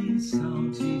tea,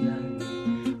 something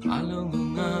I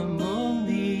long I'm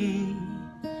only.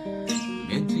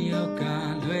 Mentio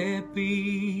galwepi,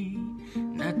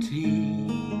 nati.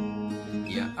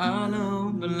 Ya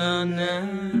alo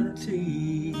blanati.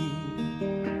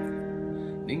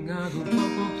 Ningago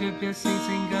poco pia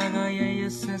singaga ya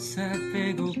sasa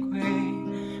pego kwe.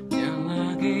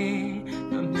 Yalage,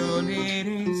 I'm your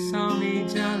lady, solid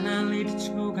jalali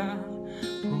chuga.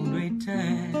 Pumrete.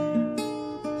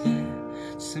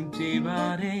 Simply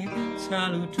body,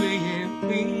 salute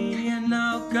we and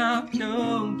now got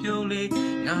no purely,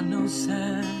 not no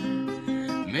sad.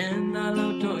 Men, I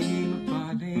love to eat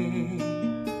body.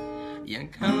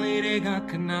 Lega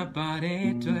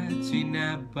canapare,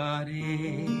 tuacina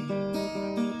pare.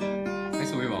 I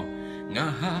saw you all.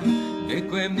 Naha, de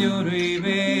quemio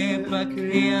rive,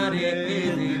 pacreare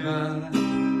edeva.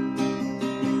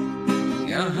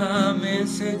 Naha,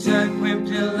 message I quim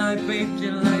till I babe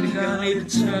till I got it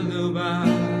chaluba.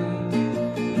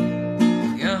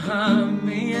 Naha,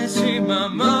 me a she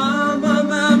mama,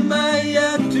 mama,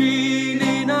 ya tree,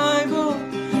 naibo,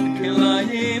 kill I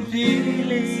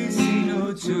really see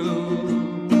no joe.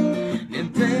 And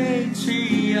they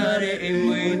tree are a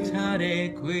wait, are a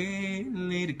queen,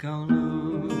 lead count.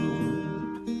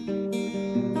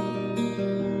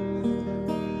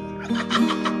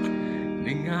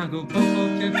 Go popo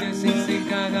pepe sing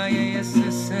gaga yes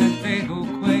se go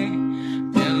kwe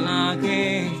pelage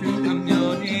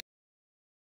amyone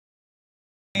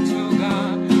choga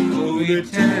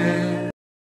oite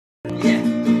yeah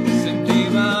simply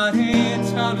body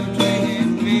chalu train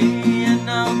me and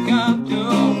now got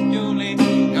you le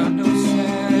got no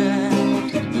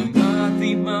sad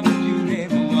the mom you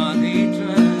never want they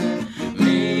try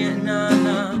me and na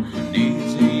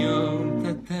DJ on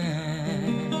the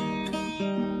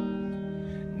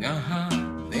Naha,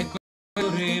 de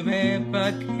correve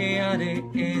paccheare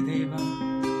edeva.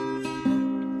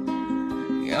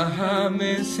 Yaha,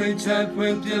 message I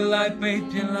whipped your light,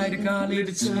 babe, your light, call it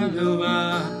chaluva.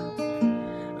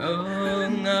 Oh,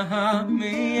 Naha,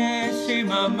 me, she,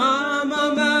 mama,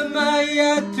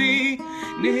 yati,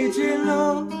 Nijilo,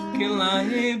 killa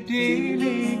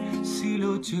hibdili,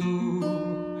 silo chu.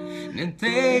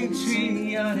 Nente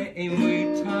triare, and we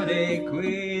tare,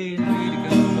 queen,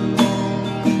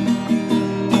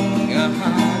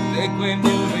 de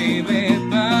quemio rive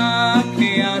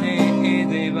paccheare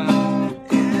edeva.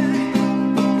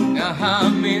 Naha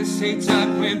message I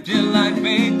quim till I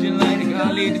babe till I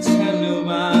got it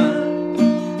chaluva.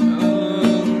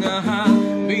 Oh naha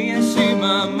me a she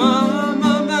mama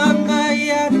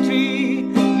yati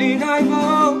need I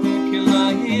go kill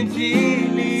I him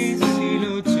really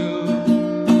silo chu.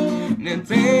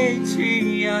 Nente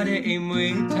chiare imwe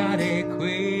tare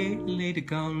que lead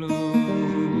down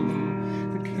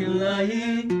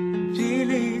Lying,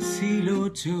 really silo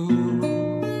too.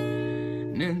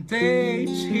 Nente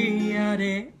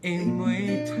chiare e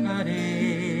muetare,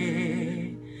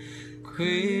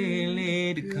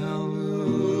 quelle di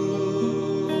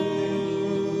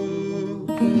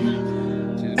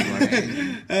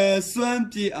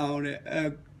Swanty out,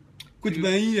 good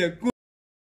man,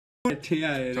 good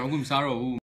tea. Don't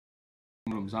sorrow,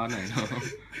 Sana.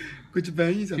 Good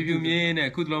bangs if you mean a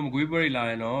good long quivery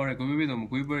line or a quivery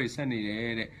quivery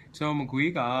sunny, some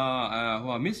quick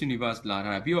are Miss Universe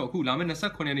line. Pure cool, I'm in a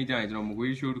second any time,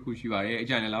 we should Kushiva, a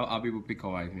general, I'll be pick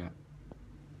away.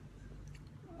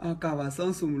 I'll cover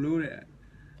some lure.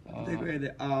 They were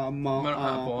the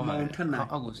mountain.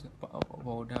 August,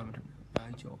 oh, damn,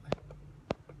 Joe.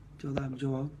 Joe.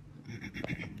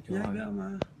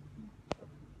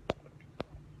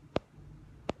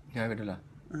 Yeah,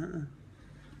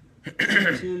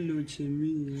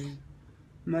 Luchimi,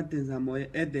 Martins are more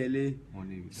Edele.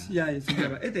 Yeah, it's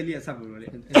Edele as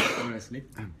honestly.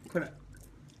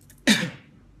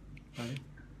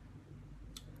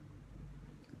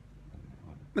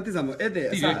 Matizamo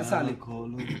Ede, Sally.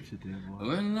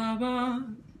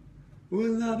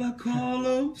 When lava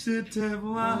colo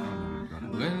sitebois,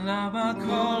 when lava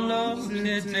colo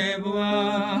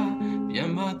sitebois,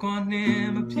 Yama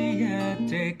quanem pia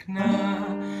tekna,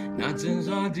 Natsins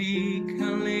adi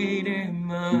can lady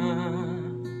ma.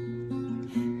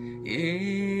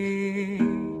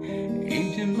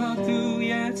 Ancient Batu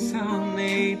yet sound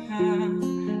later,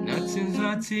 Natsins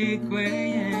adi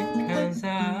quay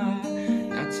kansa,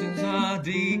 Natsins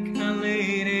adi can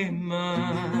lady ma.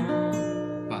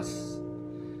 Bus.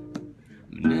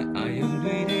 I am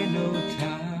waiting no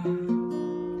time.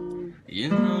 You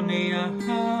know, they are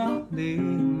hardly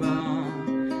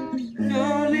mine.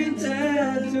 Darling,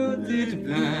 that's what it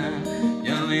is.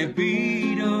 You'll be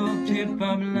the tip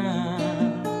of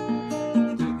love.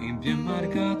 In the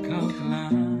marca calcula.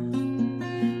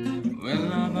 Well,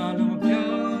 I'm all of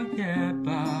your yeah,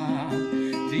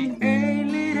 the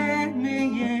alien me,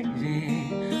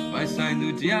 yeah. By sign to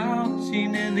Jiao, she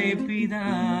never be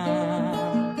that.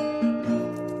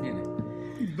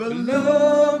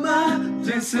 Below my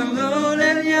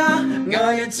Thessalonian,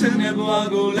 Gaia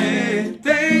Tenebwagole,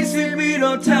 they see me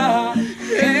no ta.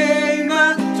 Hey,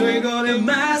 my twiggle in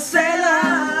my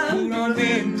cellar, don't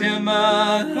need them.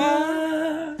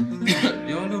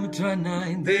 You're no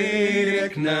trying, they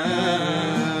decline.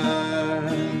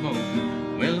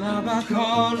 Well, I'm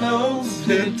call no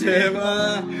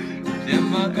September,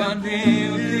 Gemma can't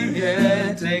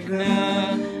take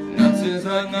now.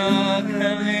 Swanga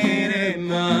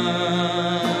Kalirema.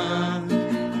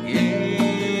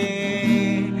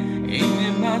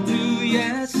 Ain't my do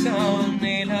yes on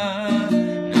Nila.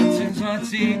 Nothing's what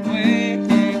she quit.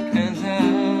 Kansa.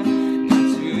 Not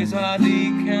to is what he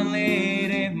can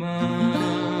lead him.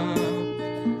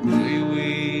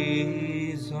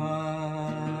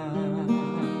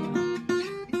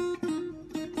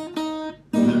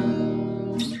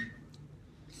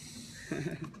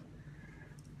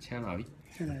 Chán rồi.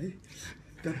 Thế này.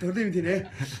 Tôi tìm thì đấy.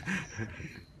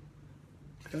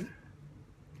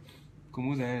 Cô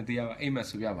muốn rằng thì em mà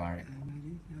sụp vào đấy.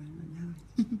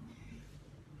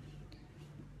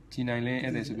 Chị này lên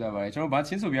em để sụp vào đấy. Cho nó bắt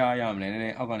chín sụp vào ya mình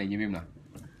này, ao cái này gì biết nào?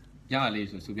 Ya lấy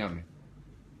sụp vào mình.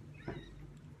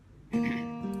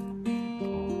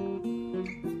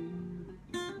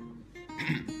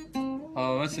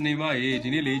 Cinema ấy, chỉ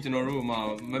nên lấy cho nó rồi mà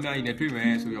mấy anh này thuê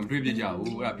về, sử dụng thuê bây giờ,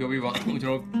 là phiếu bị vợ, cho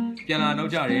nó, cái là nấu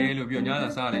chả đấy, rồi phiếu nhá là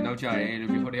sao đấy nấu chả đấy, rồi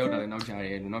phiếu đeo là nấu chả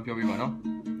đấy, nó phiếu bị vợ nó.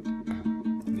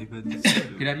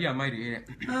 Cái đó đi à mai đấy.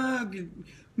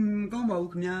 Có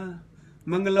bảo nha,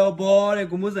 Mangalo bò này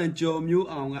cũng muốn dành cho mưu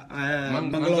ảo à,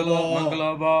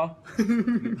 Mangalo bò.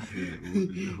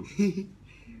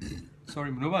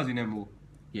 Sorry, nó bảo gì này mù?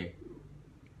 Yeah.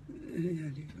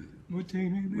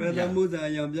 Bây giờ mua ra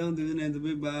nhầm trong từ này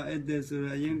tụi ba để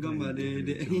sửa những con bà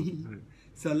để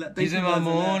sửa lại. Đi xem mà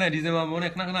món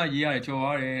này khá gì à cho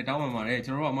vào đấy, đau mà đấy,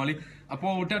 cho nó vào đi. À,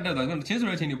 bộ đất rồi, chính số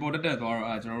trên thì bộ đất rồi,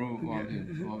 à, cho nó vào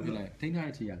cái này, tính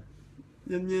hai chị à?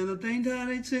 Nhầm nhầm nó tính hai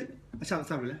đấy chứ. Sao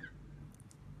vậy?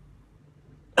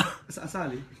 Sao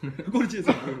đi? Cô đi chơi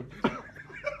sao?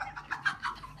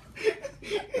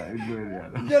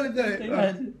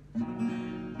 Chơi.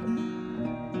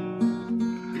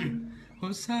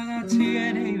 Osara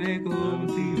tiene de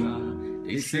contigo,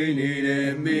 dice ni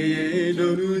de me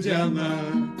lo nu llama,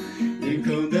 en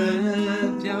condena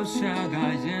ya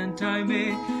shaga yan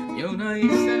time, yo no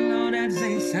hice lo de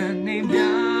sensan ni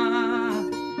ya.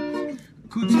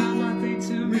 Kuchama te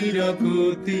tu mira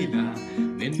kutila,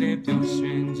 nene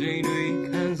piosin jai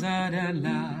kansada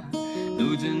la,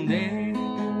 lujende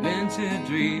vente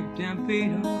drip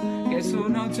piampino, que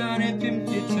sono già ne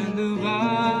pimpicendo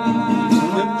va.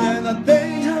 La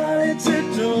pena è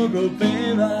tutto go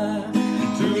beva,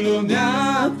 tu lo mi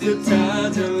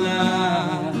affettata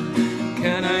là.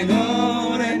 Can I go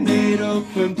and nero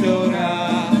quantora?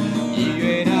 Io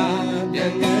era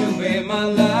bianca ma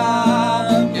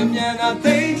la mia la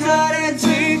pena è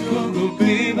tutto go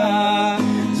beva,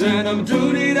 se non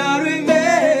tu di dare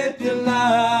me più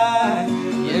là.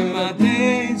 E ma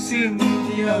te si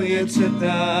mi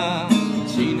accetta,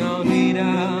 ci non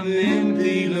dirà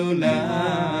mentilo là.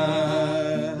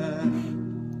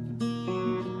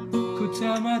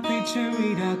 Kuchamate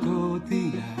cherira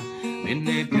kotila,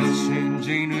 mene piosin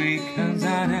jinui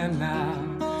kanzarella,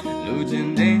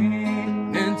 lujende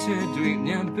nente drip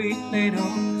nyampi ledo,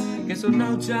 che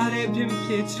sono già le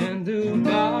piacendo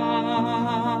va.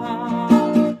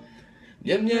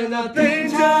 Yamyana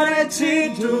pentare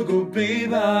ci tu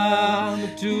beva,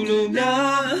 tu lo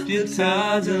mia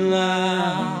piazzala.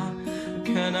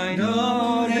 Can I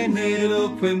know that nero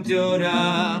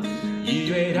quempiora?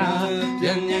 Io era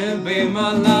piagne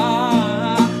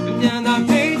mala. Yamyana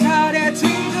pentare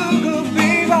ci tu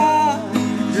beva,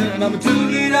 I'm to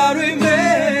get out of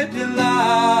bed to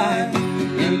lie.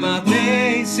 In my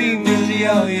day, see me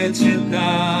out yet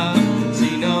chita.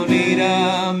 See no need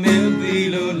a milk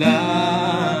below line.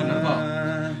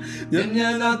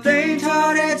 Yamyana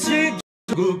pentare ci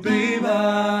tu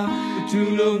beva, tu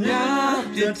lo mia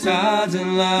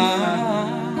piazzala.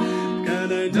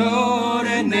 Can I do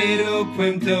the nero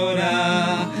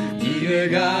quemtora? Io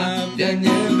ga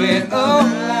piagne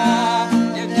ola.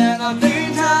 Yamyana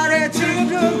pentare ci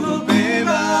tu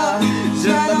beva,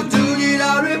 I'm to get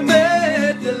out of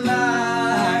bed to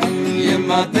lie. In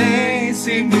my day,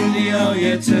 see me out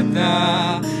yet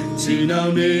chita. See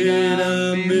no need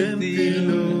a milk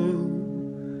below.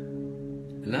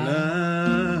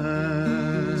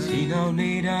 Si non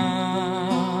era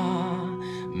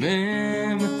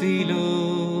me matilo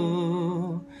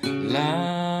la.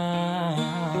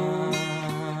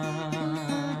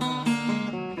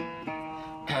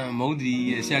 Mong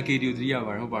di xia kỳ điều gì à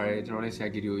vậy? Không phải cho nên xia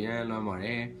kỳ điều nhé lo mà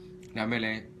đấy. Làm mấy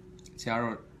này xia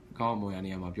rồi có một anh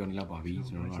em màပြောnên là bảo bí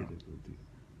cho nó là.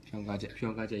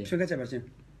 Phiêu ca chạy.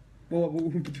 Bộ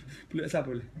lựa sao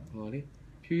vậy? Rồi.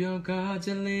 Phiêu ca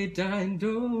chạy lên đàn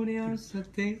đô nè sát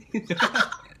thế.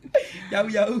 Dấu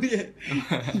vậy.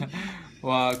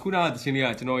 Wow, cú nào xin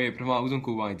lỗi, chúng tôi phải uzun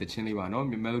cú vào để xin lỗi nó,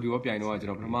 melody của piano chúng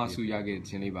tôi phải su ya cái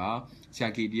xin lỗi xia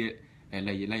kỳ đi လ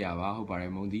က်ရပါဟုတ်ပါတ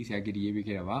ယ်မုံဒီဆရာကီတီရေးပေး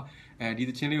ခဲ့တာပါဒီ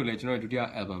သချင်းလေးကိုလည်းကျွန်တော်ဒုတိယ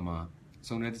album မှာ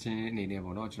စုံတဲ့သချင်းအနေနဲ့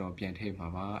ပေါ့နော်ကျွန်တော်ပြန်ထည့်မှာ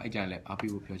ပါအဲ့ကြလည်းအား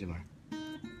ပေးဖို့ပြောချင်ပါတယ်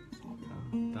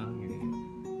တားငယ်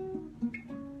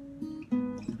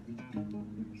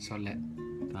ဆော်လက်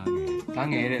တား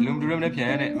ငယ်တဲ့လုံဒရမ်နဲ့ပြ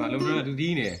န်တဲ့လုံဒရမ်နဲ့သူ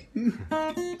တီးနေ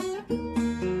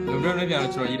လုံဒရမ်နဲ့ပြန်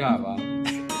တော့ကျွန်တော်ရေးထားပါ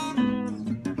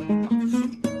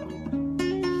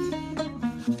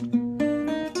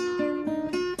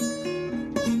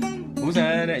ဦးစံ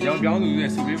တဲ့ရောင်ပြောင်းသူ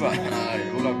ရဲ့စုပေးပါ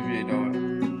ဟိုတော့ပြည့်တော့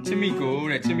ချစ်မီကို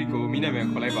တဲ့ချစ်မီကိုမိနာမည်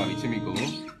ခေါ်လိုက်ပါပြီချစ်မီကို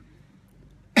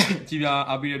ကြည်ပြ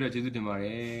အားပေးတဲ့အတွက်ကျေးဇူးတင်ပါတ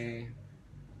ယ်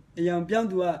အယောင်ပြောင်း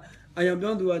သူက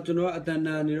ကျွန်တော်အတန်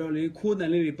နာနေတော့လေခိုးတန်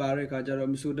လေးတွေပါတဲ့ခါကျ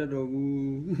တော့မဆိုတတ်တော့ဘူး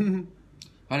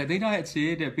ဗါလေတိတ်ထားရဲ့အခြေ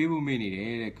တဲ့ပေးဖို့မေ့နေတ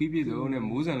ယ်တဲ့ခွီးပြည့်စုံနဲ့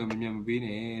မိုးဆန်လိုမြန်မပေး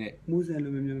နဲ့တဲ့မိုးဆန်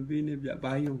လိုမြန်မပေးနဲ့ဗျ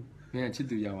ဘာယုံမင်းချစ်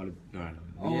သူရပါလို့ပြောတာလို့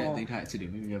ဒီရဲ့တိတ်ထားအချစ်တွေ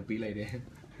မြန်ပေးလိုက်တယ်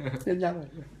ပြန်ကြပါ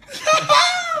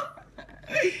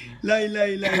လိုက်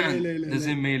ဒဇ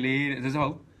င်မေလေးတဲ့ဒါဆို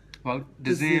ဟုတ်ဒ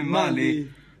ဇင်မလေး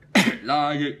လာ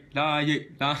ရိတ်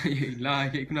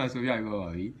ခုနဆိုပြပြောပါ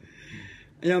ပြီ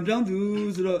အယောင်ပြောင်းသူ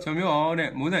ဆိုတော့ချော်မျိုးအောင်တဲ့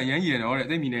မိုးဆန်ရမ်းရည်တော့တဲ့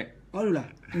သိမီနဲ့ဟုတ်လို့လား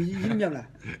ရင်းမြောက်လား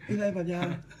အေးလိုက်ပါဗျာ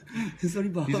sorry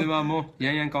ပါဒီစမမိုးရ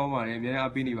မ်းကောင်းပါတယ်အများ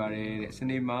အားပေးနေပါတယ်တဲ့စ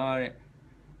နေမှာတဲ့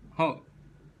ဟုတ်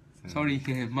sorry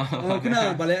မခုနက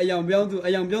ဗာလဲအယောင်ပြောင်းသူအ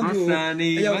ယောင်ပြောင်းသူမဆန်နေ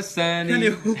အ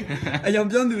ယောင်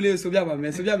ပြောင်းသူလေးဆိုပြပါမ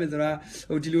ယ်ဆိုတာ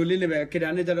ဟိုဒီလိုလေးနဲ့ပဲကေတာ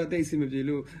နဲ့ကြတော့တိတ်အဆင်မပြေ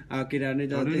လို့ကေတာနဲ့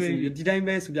ကြတော့တိတ်အဆင်ပြေဒီတိုင်း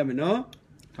ပဲဆိုပြမယ်နော်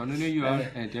ထောင်းနေယူရတ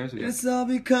ယ်တရားဆိုရ It's all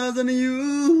because of you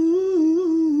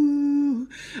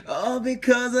all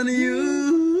because of you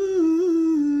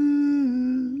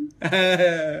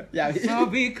It's all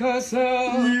because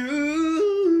of you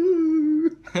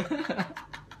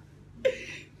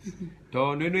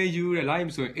တော့နွေယူတဲ့ live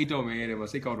ဆိုရင်အိတ်တော့မယ်တဲ့မ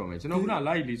စိတ်ကောက်တော့မယ်ကျွန်တော်ခုန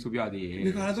live လေးဆိုပြသေးတယ်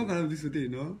ဒီခါတော့ခါတော့ဒီဆိုသေး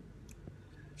နော်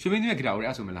ရွှေမင်းသမီးကဂီတာကို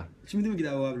အဲ့ဆိုမလားရွှေမင်းသမီးဂီ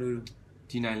တာကိုဘယ်လို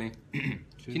ဂျီနိုင်လင်း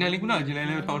ဂျီနိုင်လင်းခုနဂျီနိုင်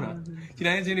လင်းထောင်းတာဂျီ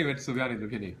နိုင်လင်းချင်းတွေပဲဆိုပြနေလို့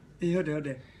ဖြစ်နေအေးဟုတ်တ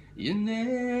ယ်ယနေ့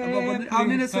အောင်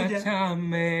နေဆိုကြအောင်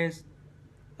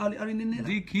နေနေ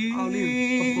ဒီခီ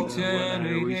ချန်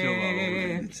ရီ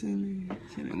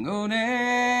ငိုနေ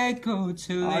ကို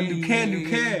ချီလူ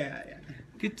ခဲ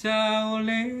Guitar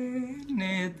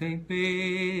nothing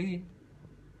big.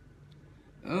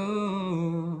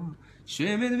 Oh,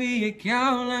 show me the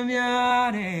count of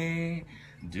me.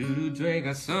 Do drink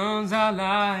a songs I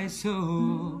like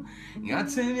so.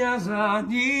 Got some years I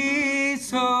need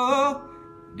so.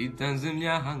 The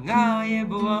Tanzania hang I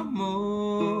boamo.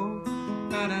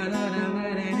 Da da da da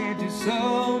da da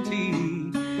so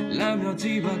tea. Lam no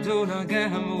tea but don't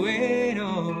get him away no.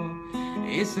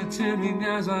 It's a turning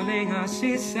as I lay her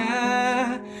she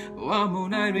said. One more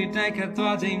night we take a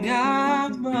thought in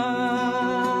Yama.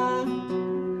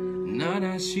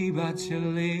 Nana Shiba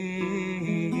Chile.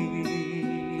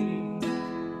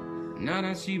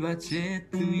 Nana Shiba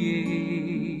Chetuye.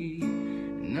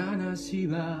 Nana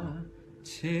Shiba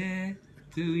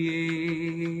Chetuye.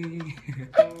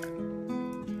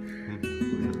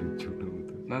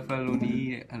 Buffalo ni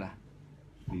ala.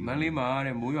 မန်းလေးမှာ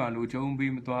တဲ့မိုးရွာလို့ကျုံ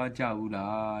ပြီးမသွားကြဘူး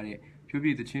လားတဲ့ဖြိုးပြ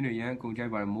တချင်းတွေရမ်းကုန်ကြို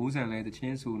က်ပါတယ်မိုးဆန်လဲတချ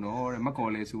င်းဆိုတော့တဲ့မက်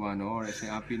ကော်လဲဆိုပါတော့တဲ့ဆ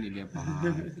င်အားပေးနေလဲပါ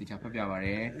ဒီချဖတ်ပြပါတ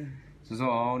ယ်စော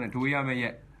စောအောင်တဲ့ဒိုးရမယ့်ရ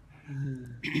က်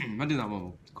မတင်တာမဟု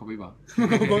တ်ခေါ်ပေးပါ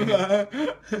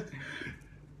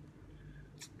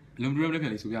လုံဒရမ်လည်းပြ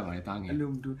န်လေးဆိုပြပါတယ်တားငယ်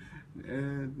လုံဒ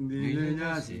ဒီလေ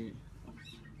ညာစီ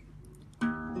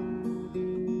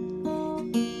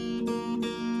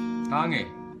တားငယ်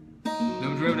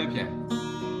လုံဒရမ်လည်းပြန်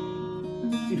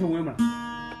ဒီထုံဝဲမလား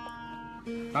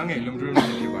။ဘာငယ်လုံဒရမ်နဲ့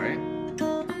ဖြစ်ပါရဲ့။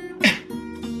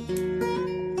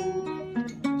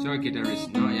 Joy guitarist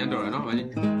နော်ရန်တော်ရနော်ဗာကြီး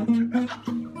။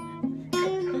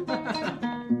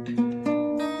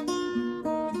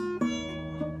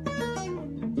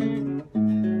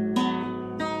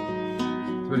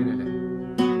တွေ့နေတယ်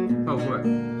။ဟုတ်ကဲ့။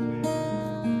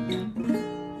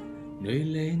နေ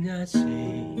လေညာစီ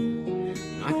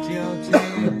ငါကြောက်တယ်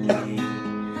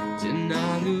ကျန်နာ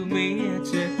လူမင်းရဲ့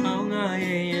ချက်ဟောင်းငါ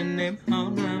ရဲ့နဲ့ဖော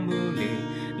င်းနှံမှုလေး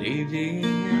လေးပြင်း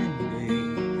နေ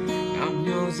ကောင်း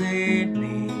မျိုးစေး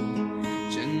နေ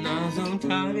ကျန်နာဆုံး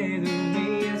ထားတဲ့လူမ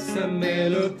င်းရဲ့စမဲ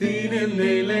လို့တည်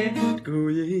နေလေကို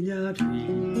ရင်ညာထီ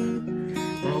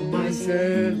On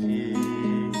myself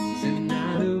ကျန်နာ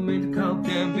လူမင်းကောက်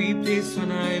ပြန်ပြီးပြေးစွ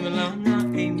နိုင်မလားငါ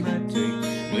အိမ်မတွေ့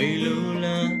ဝေလိုလ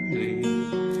န်းတွေ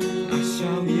အ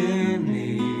ဆောင်ရဲ့နေ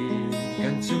က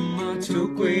န်ချမချိုး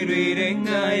ကွေတွေတဲ့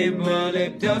ငါရဲ့ဘဝ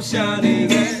လေးပျောက်ရှာနေ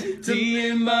ခဲ့ဒီရ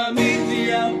င်မမင်းတ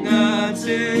ရားငါချ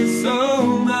စ်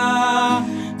ဆုံးမှာ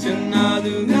ကျန်နာ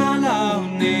သူငါလောက်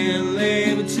နေလေ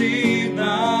မချီ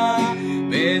ပါ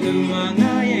ဘယ်သူမှ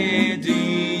ငါရဲ့ဒီ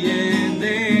ရင်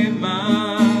သေးမှာ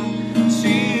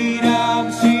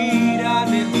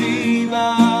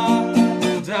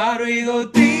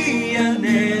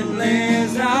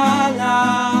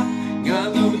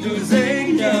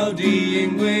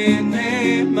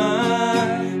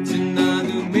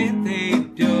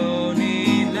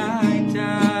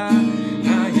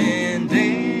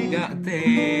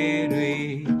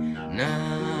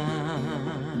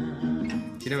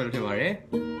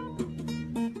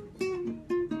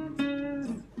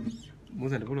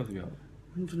မိုးစံတပုတ်လို့ဆိုပြပါ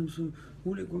ကျွန်တော်ဆို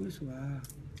ဦးလေးကိုမျိုးဆိုတာ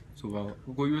ဆိုပါ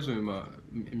ကိုရွေးဆိုရင်မှ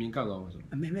အမြင်ကောက်သွားမှာဆို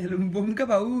အမေမေလုံးဘုံက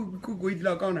ပါဦးကိုဒီ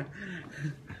လောက်ကောင်းတာ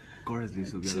chorus လေး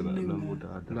ဆိုပြတယ်ဗျလမ်းပို့တာ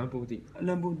လမ်းပို့တိ အ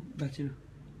လံဘုံဘာချင်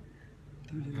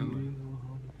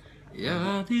ရာ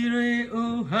သီရေ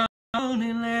အိုဟောင်း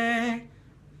နေလေ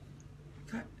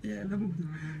ရလမ်းဘုံ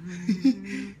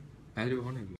အဲ့လိုဟော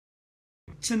င်းနေပြီ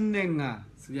ချင်းနေငါ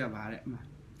ဆိုရပါတယ်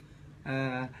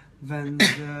van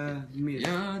der Meer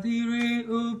ရာသီရေ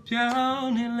အိုပြော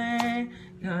င်းနေလေ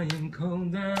ရာရင်ခုန်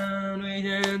တန်းတွေရ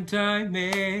င်တိုင်း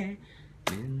မဲ့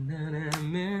မင်းနဲ့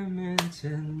မင်းမင်းချ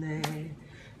င်နေ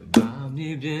ဘာမြ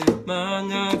င်ပြန်မ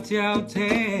ငါကြောက်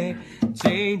တဲ့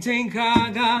ချိန်ချိန်ခါ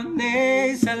ကနေ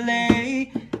စလေ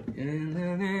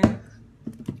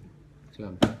ဆို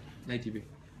တော့လိုက်ကြည့်ပြီ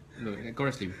လို့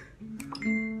chorus လေး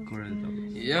chorus တော့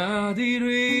ရာသီ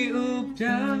ရေအို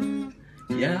ပြောင်း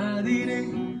ရာသီ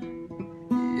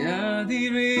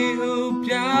ရေအို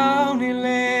ပြောင်းနေ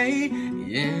လေ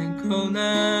ရင်ခုန်တ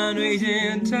န်းတွေရ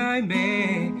င်တိုင်း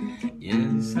မဲ့ရ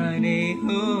င်ဆိုင်နေ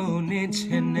ဟိုနေချ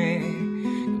င်နေ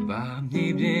ဘာမြ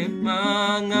င်ပြန်မ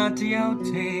ငါတယောက်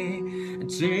တည်းအ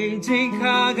ချိန်ချင်း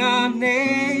ခါကနေ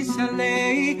စလေ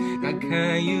ငါခံ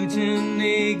ယူချင်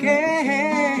နေ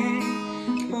ခဲ့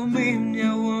ဘုံမင်းမြ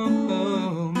ဝ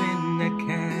မင်းန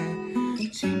ခံ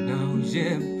ချင်အောင်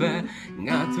ရဲ့ပါ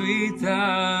ငါသွေး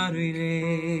သားတွေလေ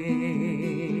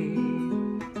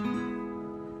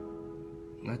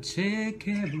ငါချစ်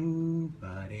ခဲ့ဘူး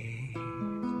ပါတယ်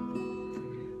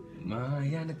မာ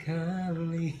ယာနခံ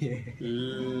လေး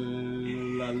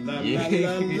la la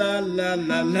la la la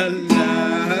la la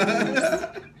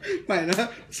ไปนะ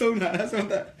ส่งတာส่ง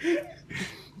တာ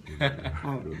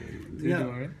ဟုတ်ဒီ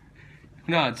တော့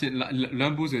နာချစ်လ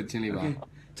မ်းပိုးဆိုချင်းလေးပါ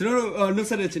ကျွန်တော်တို့နှုတ်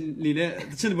ဆက်တဲ့ချင်းလေးနဲ့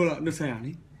တချင်းဘောတော့နှုတ်ဆက်ရအောင်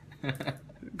နိ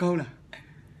ကောင်းလား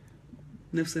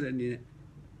နှုတ်ဆက်တဲ့အနေနဲ့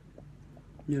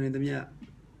ညနေတည်းမြတ်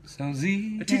ဆောင်းစီ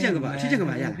အထီးချက်ကပါရ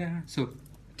ဆို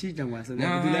အထီးချက်ကပါဆို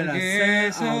တော့ဒီလဲလား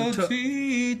ဆက်အောင်ထွက်အ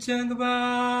ထီးချက်ကပါ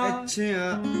အချင်းอ่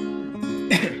ะ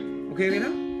โอเคပြီ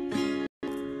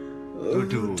နော်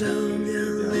တို့တောင်းပြ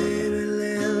န်လေ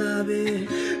လာပြီ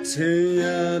ဆ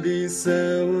ရာဒီဆ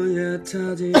ဝရ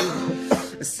ထားခြင်း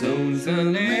အဆုံးစံ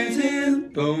လေးခြင်း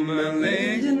ပုံမှန်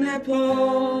လေးခြင်းနဲ့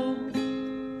ပေါ်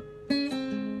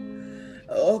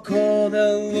အော်ခေါ်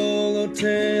တဲ့လို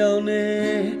ထဲအောင်နေ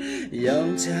ရော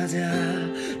င်ချကြ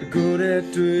ကိုယ်ရဲ့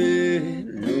တွေ့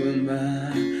လူမှာ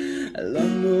အ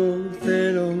လုံးလုံး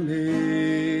သေးလုံး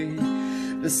လေး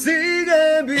စီက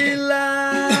ပြီ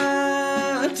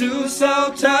လားသူဆော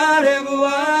က်ထားတဲ့ဘဝ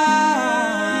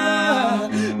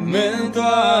မင်း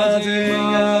သွားခြင်း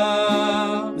က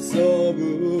မစိုး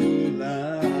ဘူး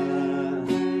လား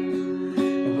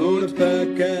ဟိုတစ်ဖက်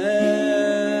က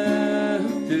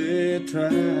ဒီထွ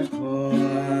က်ခေါ်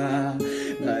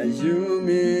You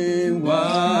mean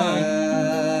why?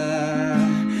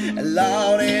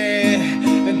 Allow it,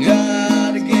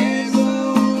 God gave you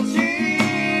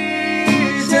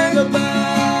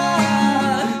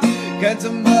goodbye. Get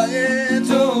somebody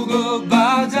to go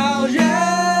back down,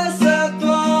 yes, I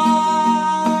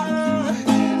thought.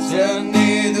 Just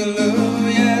need to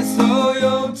lose, yes, so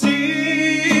your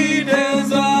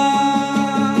tears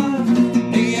are.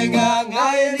 You got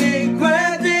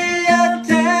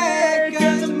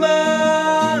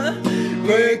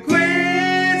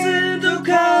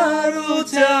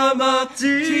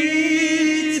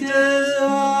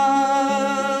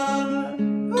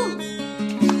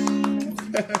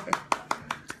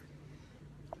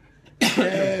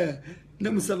န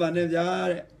မစပါနဲ့ဗျာ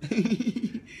တဲ့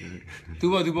သူ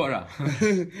ပေါ့အဲ့ဒါ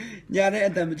ညာတဲ့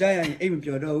အတန်မကြရရင်အိတ်မ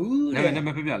ပြောတော့ဘူးတဲ့နာမ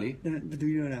ည်ပြပြလေဘသူ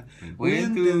ပြောတာဝင်း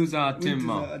သူစာတင်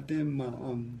မော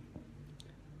င်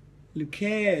လူ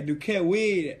ခဲ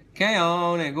ဝေးတဲ့ခဲအော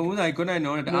င်တဲ့ကိုဦးစာကြီးကိုနိုင်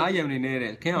တော့တဲ့တအားရံနေနေ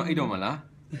တဲ့ခဲအောင်အိတ်တော်မလား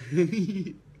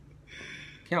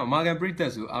ခဲအောင်မာဂန်ပရိသ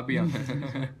တ်ဆိုအားပေးရမယ်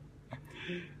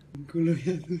ကိုလိုရ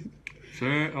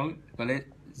ဆွဲဟုတ်ဗလဲ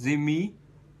ဇင်မီ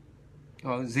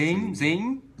ဇင်းဇီ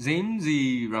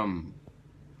ရမ်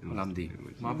လမ်ဒီ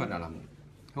မဖတ်တာလား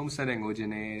ဟုံးဆက်တဲ့ငိုချ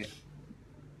င်းနဲ့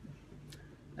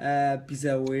ပီ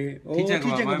ဇာဝေးထီချက်က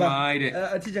ပါမိုင်းတဲ့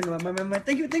ထီချက်ကပါမိုင်း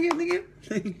thank you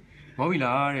ဘောပြီ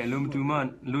လားတဲ့လူတူမ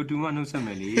နှုတ်ဆက်မ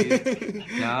ယ်လေ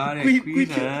ညာတဲ့ခွီး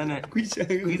ဆန်တဲ့ခွီးဆ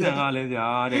န်ကလည်းညာ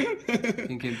တဲ့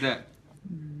သင်ခင်သက်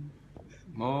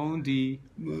မုံဒီ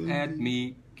at me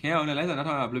ခဲအောင်လည်းလိုက်စားနောက်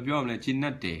ထောင်တာဘယ်လိုပြောရမလဲဂျင်းန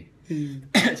တ်တယ်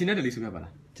ဂျင်းနတ်တယ်လေးဆိုပြပါ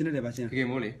လားဂျင်းနတ်တယ်ပါဂျင်းကဲ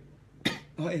မိုးလေ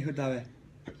ဟောအေးဟုတ်တာပဲ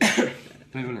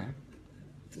ဘယ်လိုလဲ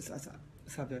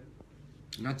စားပြ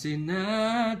ငါဂျင်းန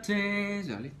တ်တယ်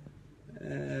ဆိုလေ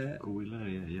ကိုဝေလာ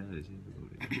ရတယ်ချင်းကို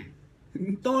လေ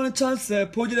တော့ချမ်းစ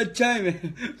ဖိုးကြတဲ့ချိုင်းပဲ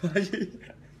ဘာရှိ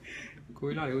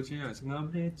ကိုလာရုပ်ချင်းကစငါ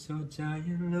မဲချောချရ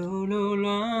င်လို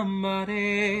လွမ်းပါတ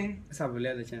ယ်အစားဘယ်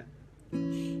လဲတဲ့ချင်း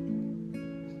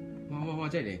ဟော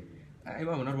ကြိုက်တယ်အဲ့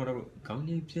ဘာမနောက်ကောင်း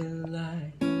ကြီးဖြစ်လိုက်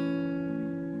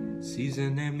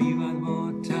season and me one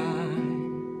more time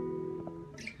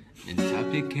and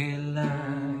topic can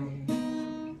lie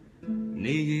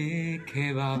နေရ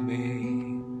ခဲ့ပါမယ်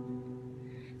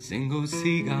စင်ကို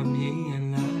စီကမြင်ရ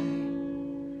လိုက်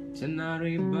စနာ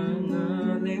ရီပန်းနာ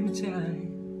လည်းမချိုင်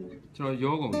ကျွန်တော်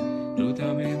ရောကုန်ဒုတာ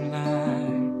မဲလို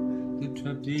က်သူထွ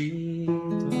က်ပြေး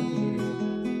သွားတယ်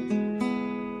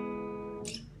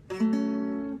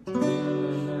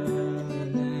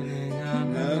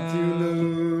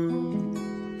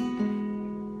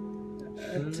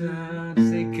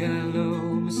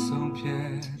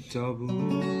တော့ဘူး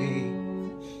ဟေး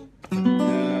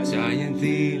ဂျာရင်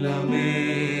သီလာမဲ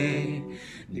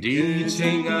ဒီချိ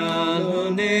န်က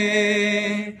လုံးနေ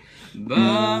ဘာ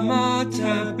မှချ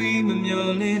ပြီးမမျော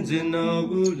လင်းချင်တော့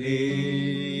ဘူးလေ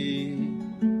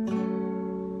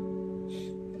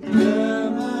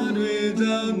မတွေ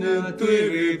တောင်းနေတွေ့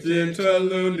ရပြင်ထွက်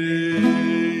လို့လေ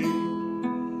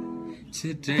ချ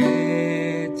စ်တဲ့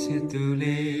ချစ်သူ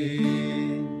လေး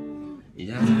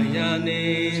ရာနေ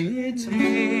ချေ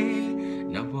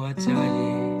နောက်ဘဝချရ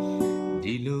င်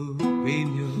ဒီလိုဘေး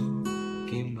မျိုး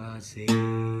ကင်းပါစေ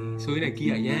ဆိုရင်ကီး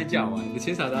ကရမ်းကြောက်သွားတယ်တချ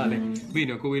င်းစာသားကလည်းပြီး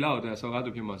တော့ကိုဝေလာတော့ဆော်ကားသူ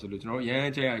ဖြစ်မှာဆိုလို့ကျွန်တော်ရ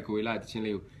မ်းကြိုက်ရကိုဝေလာတချင်း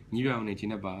လေးကိုညီးပြောင်းနေခြ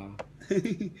င်းနဲ့ပါ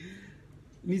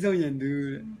မိဆုံးရန်သူ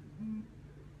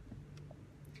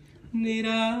နေ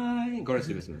တိုင်းကောရ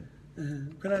စီပဲဆို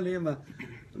ခဏလေးမှာ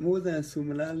မိုးစံဆူမ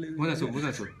လားလို့မိုးစံဆူ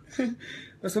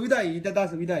ဆိုပြီးသားကြီးတတ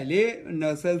ဆိုပြီးသားကြီးလေ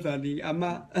နော်ဆယ်စာဒီအမ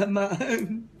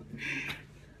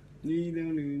နီးတယ်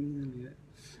လေ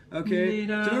โอเค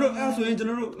ကျွန်တော်တို့အဲ့ဆိုရင်ကျွန်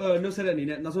တော်တို့နှုတ်ဆက်တဲ့အနေ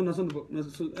နဲ့နောက်ဆုံးကွ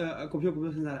န်ပျူ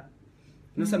တာစဉ်းစားလိုက်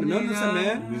နှုတ်ဆက်မယ်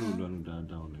မင်းတို့တော့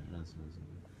တောင်းတယ်အဲ့ဆို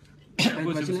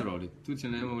ကိုချင်းစရောလေသူချ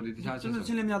င်းလည်းမဟုတ်တခြားချင်း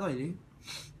လည်းများတော့လေ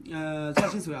ဆက်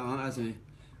ချင်းဆိုရအောင်အဲ့ဆိုရင်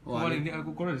ဟိုလေ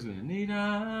ကိုကောရဆိုရင်နေတို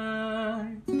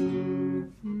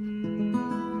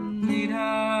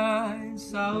င်း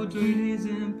စောက်တွေနေစ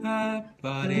ဉ်ဖတ်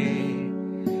ပါတယ်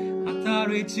အသာ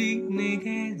တွေချီနေ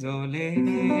ခဲ့တော့လေ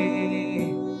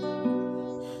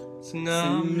စငါ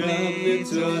မေ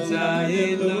ချောချ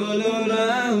ရဲ့လိုလ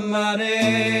မ်းပါတ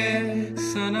ယ်စ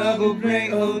နာကို break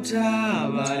out ချ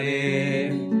ပါတယ်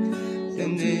စ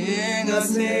င်တဲ့ငါ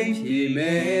စိတ်ဖြေမ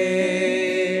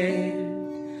ယ်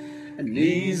အန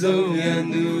ည်းဆုံးရန်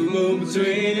သူကိုမ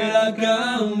ချွေတာကော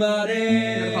င်းပါတ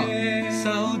ယ်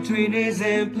စောက်တွေနေစ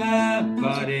ဉ်ဖတ်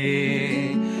ပါတယ်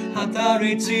ဟာတာ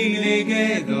ရီချီလေးကဲ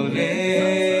တော့လေ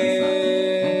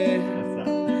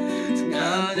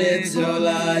ငါတဲ့ချော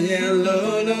လာရင်လို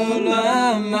လာ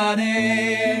မာတ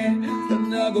ယ်သ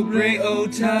နာကို break out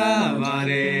ချပါ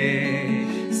တယ်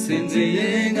စင်ကြရ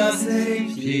င်ကစိတ်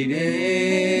ဖြေတ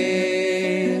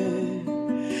ယ်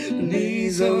နေ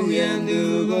ဆုံးရန်သူ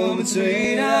ကိုမချွေ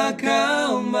တာကော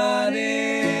င်းပါတယ်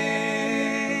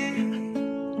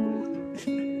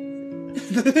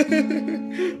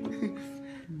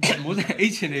မိုးစံအိ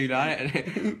တ်ချင်နေလားတဲ့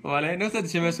ဟိုကလည်းနှုတ်ဆက်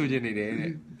ချင်းပဲဆိုချင်နေတယ်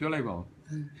တဲ့ပြောလိုက်ပါဦး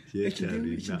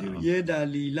ရဲဒါ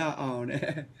လီလာအောင်တဲ့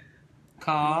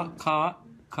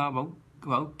ခါ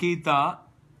ဘောကီတာ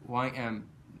YM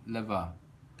lever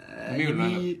မြို့လာ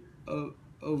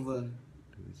over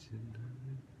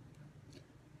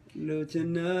လိုချင်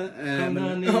နာ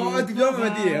ဒီပြောမှမ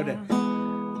သိရဟုတ်တယ်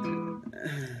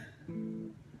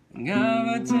ငါမ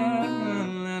ချာ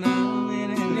လာ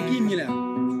နေကီမြင်လား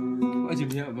အချင်း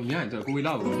မြင်တော့ကိုဝေ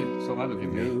လာကိုစော်ကားလို့ဖြ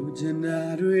စ်မယ်လိုချင်နာ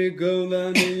တွေကုန်လာ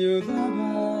နေရသား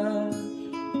ပါ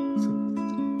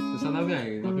စနာပြန်ရ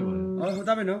င်တော့ဖြစ်ပါလေဟုတ်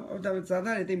တာပဲနော်ဟုတ်တာဇာ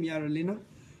တာတွေတိတ်မရတော့လင်းနော်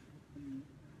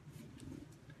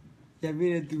ရပြီ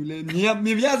တူလေမြင်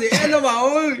ပြစေအဲ့လိုပါ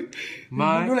ဦး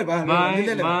မိုင်း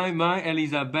အလီ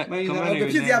ဇာဘက်ကမန်လေး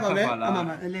ဖြစ်ရပါမယ်အမ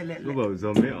လဲဟုတ်ပါ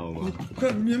ဇော်မဲအောင်ပါ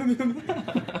မြင်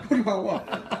ဟုတ်ပါဝါ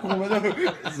ဟိုမှာ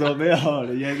ဇော်မဲအောင်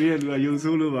ရပြီလူကယုံ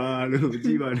ဆိုးလို့ပါလို့ကြ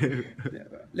ည့်ပါနဲ့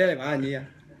လဲပါညီရ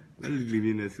လီမ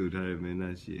င်းနဲ့ဆိုထားတယ်မင်း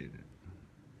သားရှိရတယ်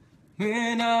မ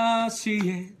င်းသားရှိရ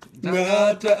ငါ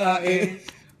တအေး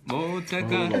မိုးတက်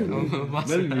ကမ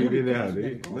လီမင်းနဲ့ဟာလေ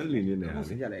မလီမင်းနဲ့ဟာ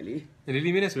လေရလိုက်လေလီ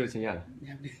မင်းနဲ့ဆိုလို့ချင်းရလား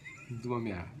သူမ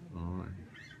မြာ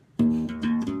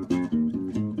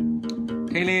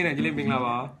ခိန်းလေးနဲ့ကြည့်လေးမင်္ဂလာ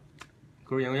ပါ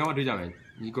ကိုရီးယားရောက်မှတွေ့ကြမယ်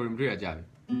ညီကိုရီးမတွေ့ရကြပြီ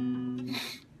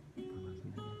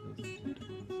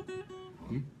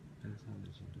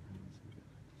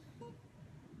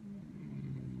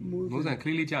မိုးစံက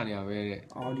လေးလေးကြာနေရပဲတဲ့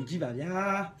အော်ဒီကြည့်ပါဗျာ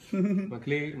မက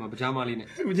လေးမပကြားမလေးနဲ့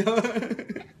ပကြား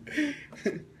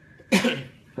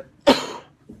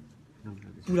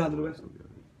ပူလာတယ်လို့ပဲ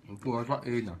ပူတော့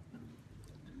အေးနော်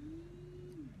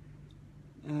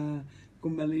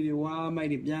Kumbali wa mai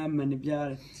dip ya man dip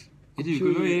ya. Jadi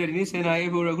kalau ini senai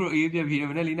pura kalau ini biar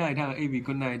mana lina itu AB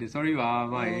good night sorry wah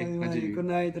mai aji good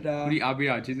night dah. Kuri AB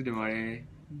ya citu deh mare.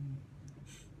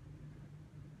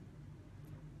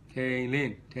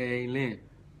 Tailin.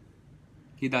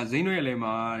 Kita zino ya le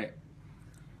mare.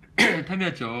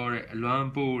 Thamya jor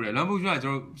luampu juga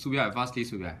jor subya fast case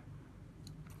subya.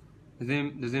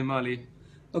 Dezem mali.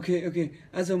 Okay.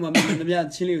 Aso mama namya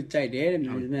chili cai deh.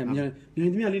 Namya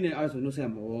lini aso no saya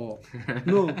mo.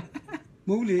 No.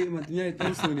 Muli mà tụi nhảy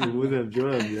tao sườn này. Bố giờ chỗ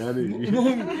là gì đi.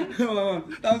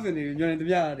 Tao sườn này nhảy tụi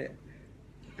nhảy đấy.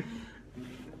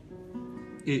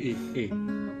 Ê.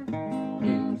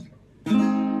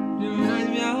 Nhảy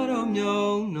nhảy đông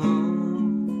nhông no.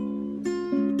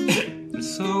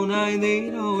 Sau này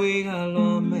đi đâu về cả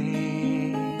lo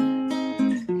mẹ.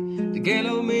 Cái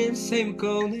lâu mình xem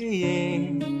câu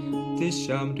này. Thì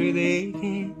sớm tuổi đi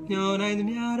nhảy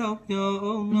nhảy đông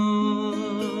nhông no.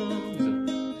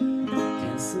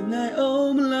 Nay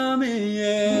ôm la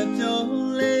mẹ cho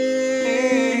lê,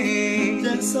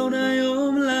 chân sau nay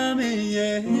ôm la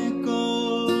mẹ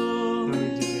cô,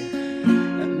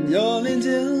 nhớ lên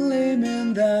chân lê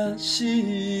men đã xì,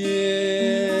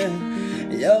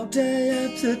 yêu thế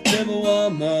ép thật đẹp quá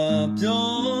mà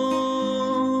cho,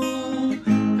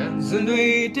 dần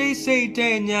đuôi trái xây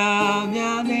trên nhà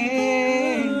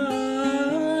nè,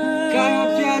 cái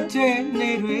áp giá trên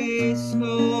này đuôi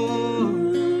sâu.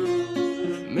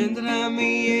 Mentre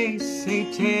mi sei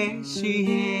te si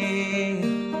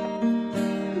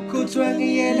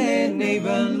Kutuangi ele nei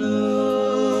ballo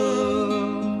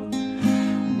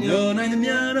Nyo nai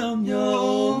mia rom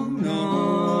nyo no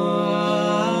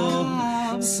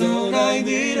So nai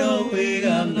di do we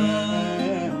gala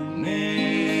ne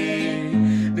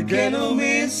De che non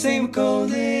mi sei con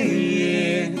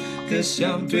te Che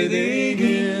siamo tre di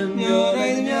Nyo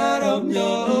nai mia rom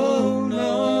nyo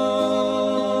no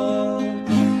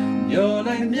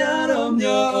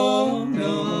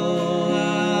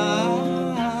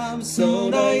I'm so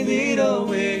nice that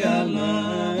we got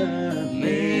love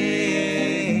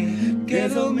me.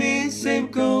 Get on me same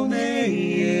cold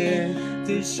day.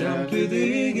 This shall be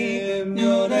the game.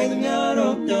 You're like the yard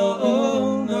of your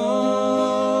own.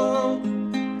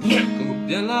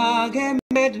 You're like a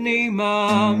medley,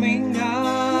 maminga.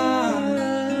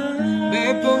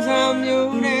 Bepos am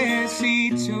you see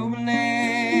to me.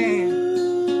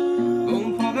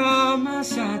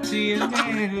 Sati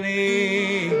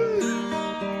Nelly,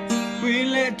 we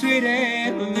let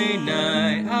treat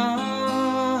midnight.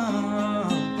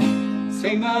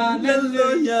 Say my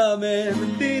hallelujah man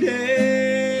did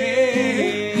it.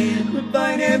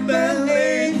 By the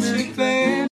belly to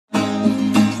fair.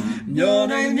 Your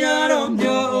name on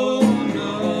your own.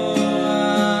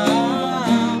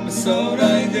 So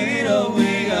I did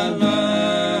we got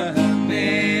love me.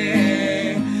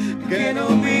 Get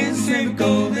on me same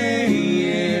cold.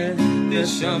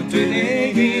 Some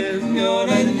today, you're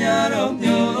like the yard of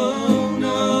your own.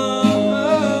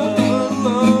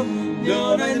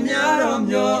 You're like the yard of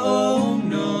your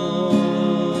own.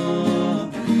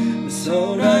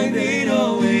 So right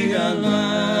there, we got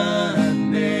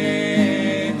land.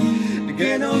 To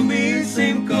get on me,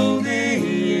 same cold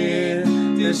day.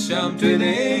 Just some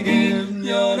today,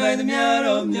 you're like the yard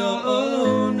of your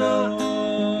own.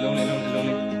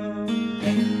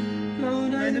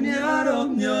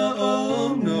 Your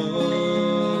own,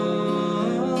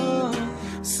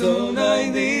 so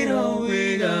like they don't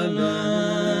wait on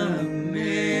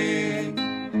me.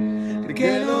 The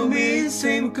kettle me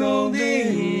same cold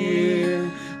day.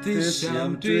 This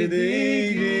sham to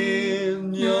the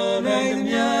game. You're like the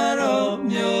yard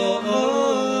of your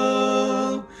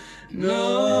own.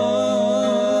 No.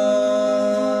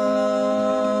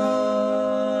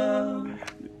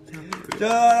 Trời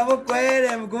ơi, quê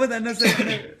đây mà cũng phải nó sẽ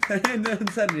nó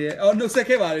sân gì? Nó sẽ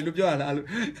cái bà này lúc cho là lúc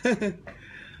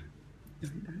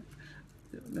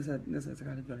nó sẽ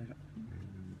cái lúc này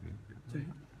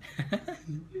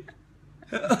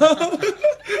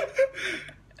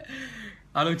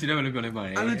Alo chỉ là lúc này bà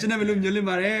này. Alo chỉ là lúc nhớ lên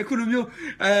bà này. Khu lúc nhớ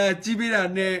chỉ biết là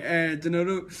nè cho nó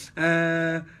lúc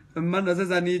mà nó sẽ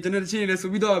ra đi cho nó chỉ là số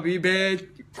biết đó bị bé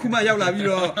khu mà giàu là bị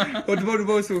đó ô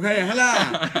tô số hay hả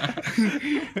là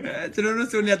cho nó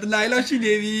số nhà tận lại lo chỉ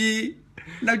để vì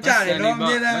nó trả để nó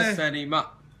như thế này. Masani mà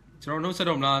cho nó sẽ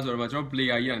đồng la rồi mà cho play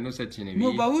ai nó sẽ chỉ này.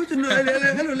 Mua bảo cho nó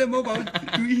cái mua bảo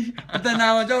chui tận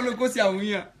nào mà cho nó có xẻo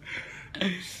như à.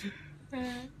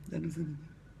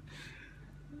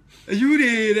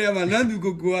 Yuri đấy mà nó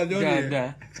đủ cô à cho này.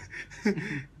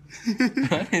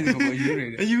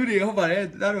 Yuri không phải đấy,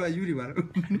 đó là Yuri mà.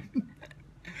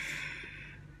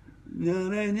 Nhớ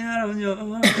này nhớ đâu nhớ.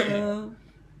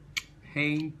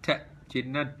 Hein tap.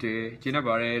 Chinat Chinat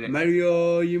bare.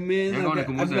 Mario, you mean okay,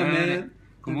 Kumuzan,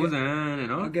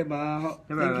 no? Okay, ba.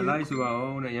 Never like to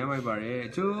own a yamai bare.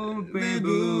 Two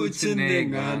baby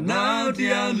chinega. Now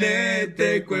dear let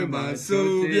take my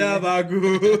so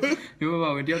Yabagu. You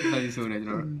are with the other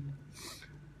soon.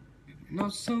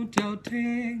 Not so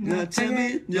doubting. Not tell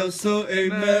me you're so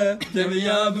amen. Tell me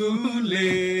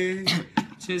Yabule.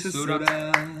 Chisura.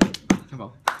 Come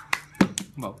on.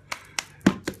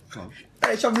 Come on.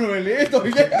 Hey, something really? Don't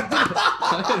you?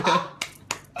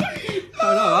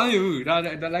 No, you.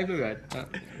 That like that.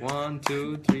 1,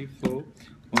 2, 3, 4.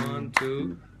 1,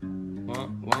 2.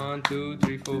 1, 2,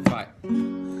 3, 4, 5.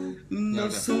 No,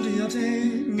 so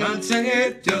doubting. Not tell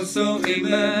it just so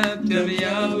amen. Tell me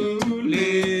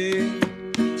Yabule.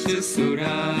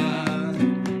 Chisura.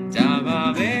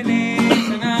 Java Valley.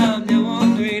 Sana, you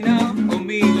want to know.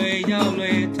 Omi, where you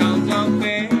lay. Town, town,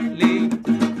 Valley.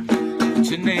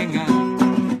 Chinenga.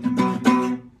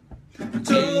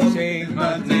 Take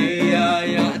my day,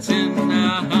 I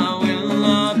tonight, how will I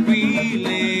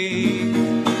really?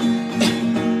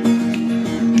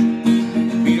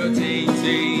 We don't take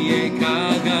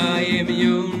Kaga,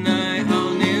 you night, how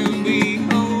then we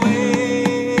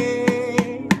away.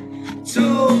 So,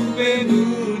 baby,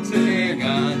 today,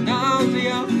 now the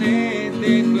outlet,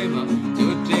 they quiver,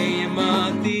 today,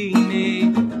 my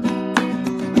dini.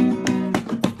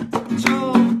 So,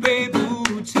 baby,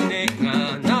 today,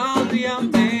 now the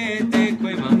outlet, they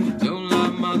quiver, don't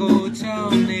let my go down.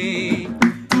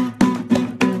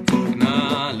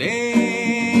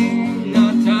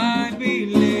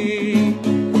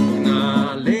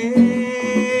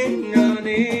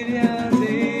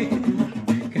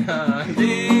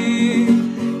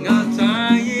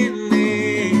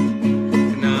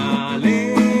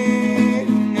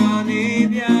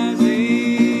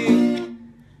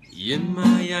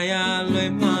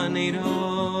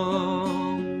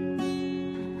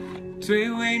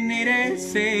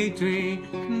 Say three,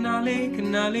 canale,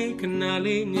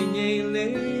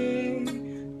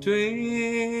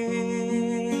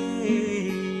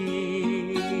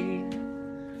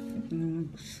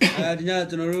 Dina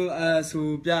general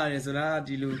so Pyae Sone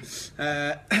Dilu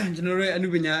general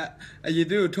Anubina you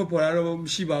do top or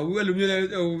Shiba who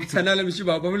Sanala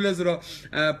Shiba Popular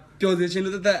position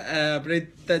of the bread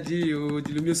that you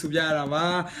Dilumu Subiara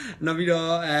Navido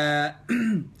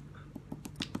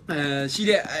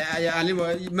she I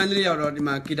live mainly out of the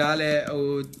Kidale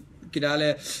or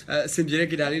Kidale Simjere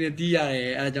Kidale Dia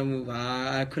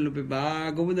Ajamuva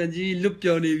Kuluba go with the G look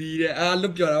your navy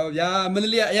look your ya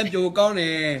Malia I am your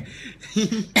gone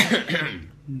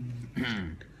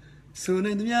so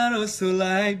in the Yaro so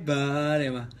like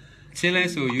Barema Chile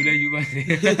so you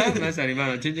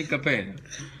Masarima changing campaign.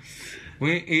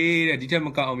 We ate a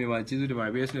determined car on me by Jesus to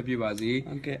my best of you was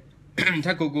okay.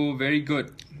 Taco very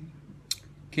good.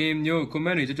 Came you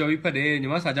command to joy per day, you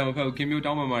must have done came you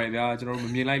down my Maria,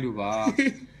 me like Luba.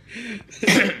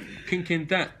 King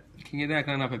that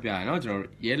kind of a piano,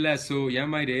 yella so young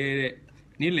my day,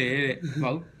 nearly,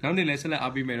 well, nonetheless,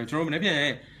 I'll be made of trouble. Maybe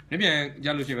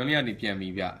Jalusi Valiani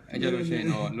Piamia, and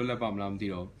Jalusi or Lula Bamlam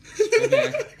Tiro.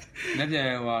 Maybe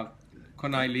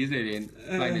Conai Lizard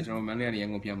like the Romanian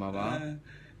and Piamava.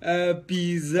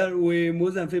 Pizza way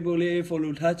more than favorably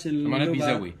follow touch and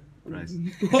pizza way. Price.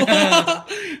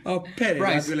 Oh,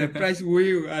 price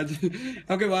will.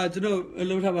 Okay, well, you know, a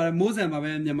lot of Mozambique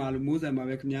and Yamalu,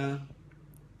 Mozambique.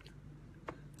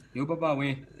 You papa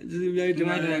way. Yes,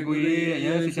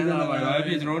 it's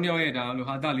Ronio down,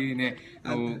 Hadali,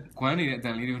 Quani,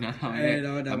 and Lina.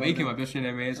 I'm making my question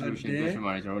and solution to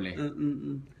marriage only.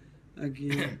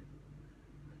 Okay.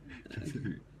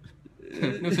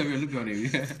 No, so we look on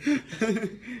it.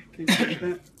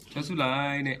 Just to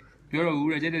line. You're a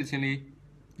rejected chili,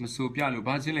 Musupiano,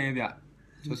 Basilabia.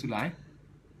 Just to lie.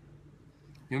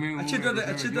 You mean a chit of the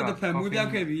pen, we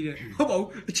can't be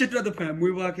oh, a chit of the pen,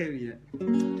 we won't carry it.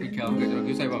 Take care of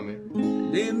you say about me.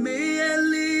 They may a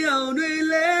Leon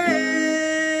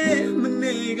relay,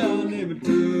 Manega never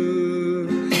do,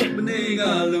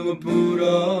 Manega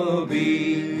Lumapuro be.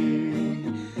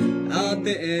 Out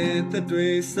the end, the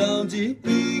dress sounds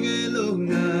being a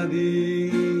lungabi.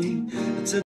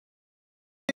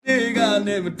 Nega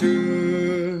never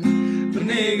do,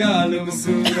 Nega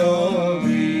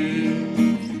Lumusuri.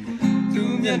 Do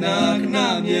me knock,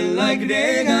 like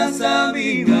Dega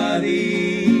Sabi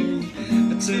Badi.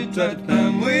 A chit that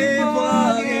I'm way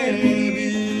for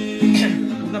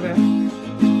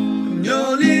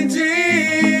Yoli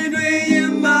Jin, where you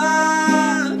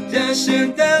might just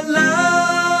shit that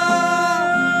love.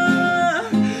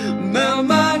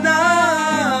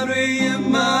 Mama, where you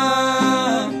might.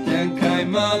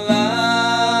 My life.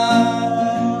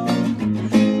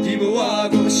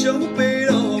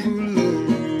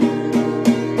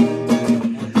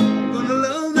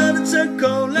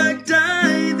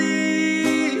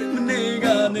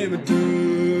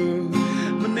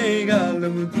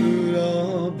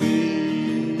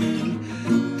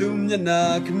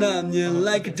 Nyana Knamya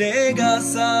like a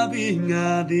dega being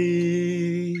a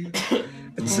day.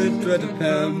 It's a dread of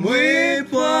him way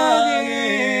play.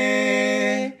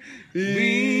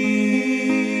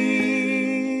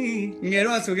 Nghe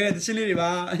đó số cái chili đi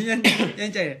ba,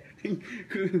 yên chạy.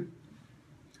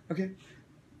 Ok,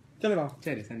 chạy đi ba.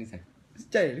 chạy đi sang đi sang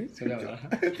chạy đi. số đâu đó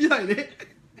chạy đi.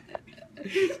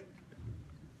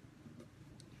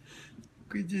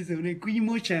 Quý chị số này quý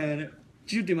mua trà đấy.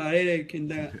 Chú tìm mà đây kinh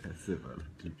ta.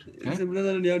 Xem là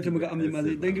nó thì mà âm gì mà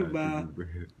gì thank you ba.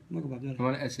 Mà có bảo chưa? Come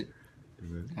on, exit.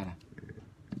 Cara.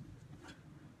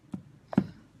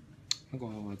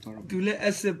 Agora tô. Tu le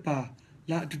exit ba.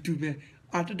 La tu be.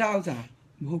 À ta đau sao?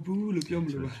 Một bú được không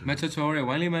được. Mà cho đấy,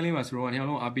 wine lemon mà số anh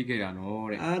long api cái đó nó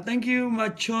đấy. À thank you mà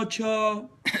cho.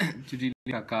 Chú đi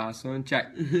cả son chạy.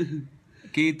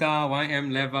 Kita YM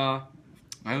lever.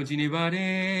 Ai chỉ đi ba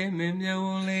đấy, mình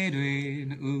nhau lên đuôi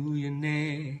u yên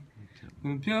nè.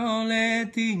 Mìnhပြော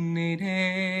lên tin nè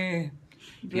thế.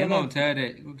 Em không thấy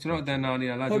đấy, chúng nó tên nào đi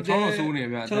là chúng nó số này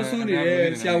vậy. Chúng nó số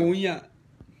này xiao uống ya.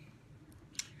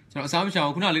 Chúng nó sao mà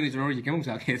sao, cũng là lên chúng nó chỉ cái mông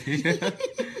sao cái thế.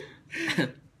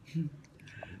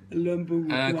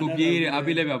 Cô bia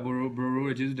abi level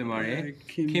bro Jesus de mare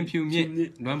Kim Phyo Pyae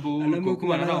Sone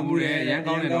kuma na thong mu re yan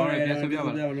kaung ne no re pya so pya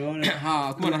ba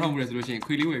ha kuma na thong mu re so lo shin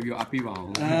khwi li we bi api ba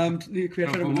ho ဒီခွေ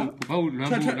ထွက်တော့မနော် ဘာလို့လမ်း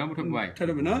ထွက်ပွိုင် ထွက်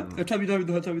တော့မနော်ထွက်ပြီးသား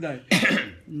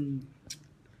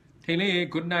ထိန်လေး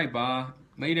good night ပါ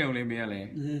မိတ်တယ်ကိုလေးမင်းရလဲ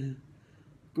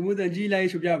ကိုမိုးတန်ကြီးလိုက်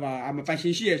ဆိုပြပါအမပိုင်ရှ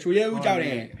င်ရှိရဆိုရဲဦးကြောက်တ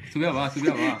ယ် ဆိုပြပါဆို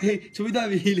ပြီးသား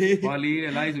ပြီလေဘာလေး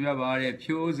တဲ့ like ဆိုပြပါတဲ့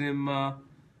ဖြိုးစင်မှာ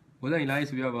ဘိုးဆိုင် like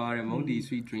ဆိုပြပါတဲ့ Monty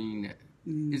Sweet Dream နဲ့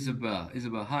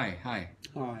Isabel hi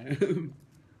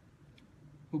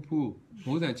ဟုတ်ဖူး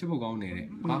ဘိုးဆိုင်ချစ်ဖို့ကောင်းနေတယ်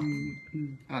ဟာ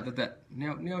အဲ့တက်နှ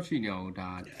စ်ယောက်ရှိနေအောင်ဒါ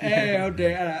ဟုတ်တ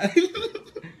ယ်အဲ့ဒါ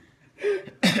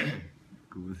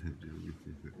ကိုယ်စတယ်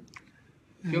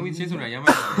ပြောပြီးချင်းဆိုတာရမ်း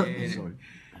ပါတယ်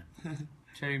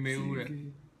Cherry မေဦးတဲ့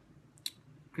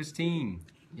Christine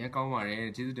ရမ်းကောင်းပါတယ်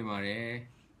ကျေးဇူးတင်ပါတယ်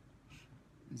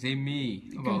Zemi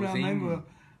ဟုတ်ပါဘူး Zemi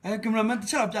ကင်မရာမန်တစ်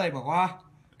ချက်ပြလိုက်ပါကွာ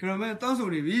ကင်မရာမန်တောင်းဆို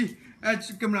နေပြီ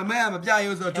ကင်မရာမန်ကမပြ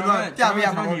ရိုးဆိုတော့ကျွန်တော်ပြပေးရ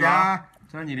မှာပေါ့ဗျာ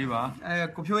ကျွန်တော်ညီလေးပါ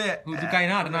ကိုဖြိုးရဲ့ဟိုသူကင်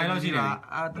တာတနိုင်လောက်ရှိတယ်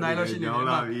တနိုင်လောက်ရှိနေ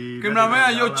ပြီကင်မရာမန်က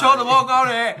ရုပ်ချောသဘောကောင်း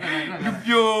တယ်လူ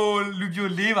ပြို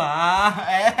လေးပါ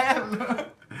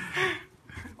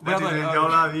ဘယ်တော့ကြော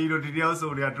င်းလာပြီလို့ဒီတယောက်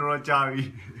ဆိုတွေကတော်တော်ကြာပြီ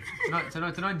ကျွန်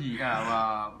တော်ညီ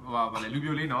ဟိုလေလူ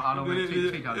ပြိုလေးနော်အားလုံးပဲချိ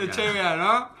တ်ထားတယ်ချိတ်ရ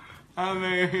နော်အာ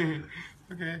မေโ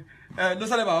อเคလွတ်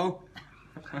ဆက်လိုက်ပါဦး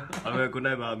အားလုံး good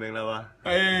night ပါမင်္ဂလာပါ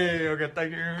โอเค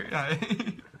thank you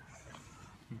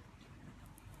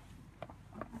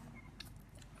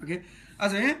โอเคအဲ့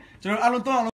ဆိုရင်ကျွန်တော်အားလုံး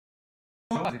တော့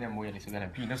ဘာစီနဲ့မိုးရလေးဆိုကြတ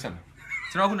ယ်ပြီးနောက်ဆက်မယ်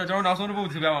ကျွန်တော်နောက်ဆုံးတစ်ပုတ်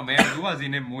ဆိုပြပါမယ်ဘူးဘာစီ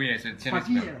နဲ့မိုးရဆိုချင်းနေ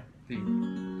တယ်ဒီ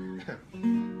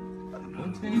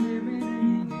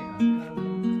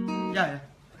ရ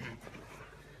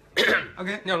โอเค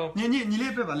ညီ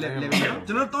လေးပြပါလဲ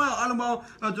ကျွန်တော်တော့အားလုံးပေါင်း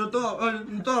ကျွန်တော်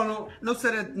တော့နောက်ဆ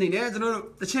က်တဲ့နေနဲ့ကျွန်တော်တို့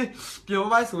တချင်းပြော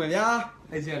ပါဆိုရဗျာ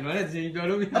အဲ့ဒီလွမ်းတဲ့တချင်းပြော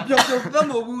လို့ပြောတော့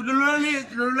မဟုတ်ဘူးလွမ်း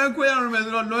ခွဲရအောင်မယ်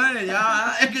ဆိုတော့လွမ်းရတယ်ညာ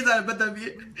အဲ့ကိစ္စပတ်သက်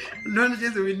ပြီးလွမ်းတဲ့ချ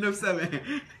င်းဆိုပြီးနောက်ဆက်မယ်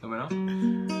ဟုတ်မယ်နော်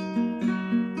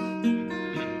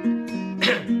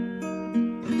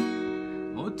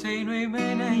ချိန်တွေမဲ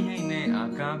နဲ့ရိတ်နဲ့အာ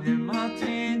ကာပြမတ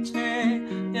င်ချေ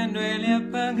ညတွေလည်း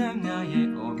ပန်းကများရဲ့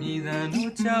အော်မြည်သံ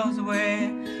တို့ကြောက်စွဲ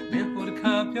မင်းဖို့တစ်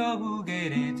ခါပြောဘူးခဲ့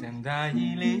တဲ့တန်တာ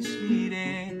ကြီးလေးရှိတ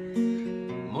ယ်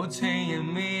မို့ချိန်ရဲ့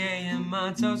မေးရဲ့မ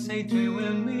ကြောက်စိတ်တွေဝ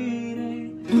င်မိတယ်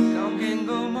ကောင်းကင်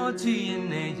ကိုမကြည့်ရင်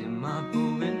လည်းရမပူ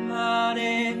ဝင်လာတ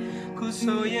ယ်ခု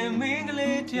ဆိုရင်မင်းက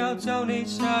လေးတယောက်ကြောင့်နေ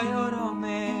ရှာရတော့မ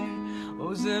ယ်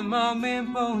အိုးစမမင်း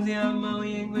ပုံစံမောင်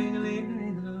ရင်ခွင်ကလေး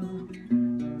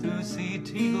စီ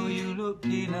တီကိုယူလို့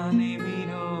ပြေလာနေပြီ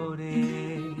တော့တ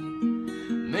ယ်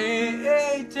မေအိ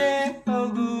တ်တဲ့ပု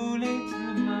ဂ္ဂိုလ်လေးသ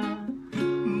မား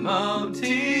မောင်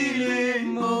တီလေး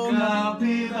မောက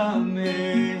ပေးပါမ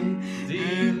ယ်ဒီ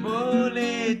မိုး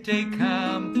လေးတိတ်ခ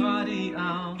မ်းသွားဒီ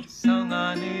အောင်ဆောင်းက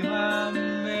နေပါ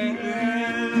မယ်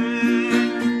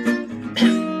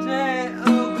တဲ့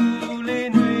ပုဂ္ဂိုလ်လေး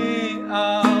တွေ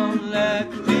အောင်လက်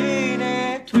လေး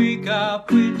နဲ့ထွေးက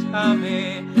ပွေထားမ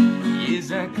ယ်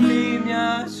ဇက်ကလေး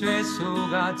များဆွဲဆို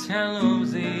ကချမ်းလုံး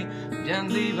စီပြန်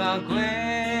သေးပါကွ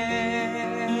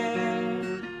ယ်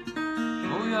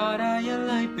မိုးရတာရ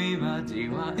လိုက်ပေးပါဒီ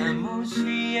ဝအမှု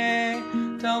ရှိရဲ့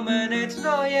တောင်းမနဲ့ကျွန်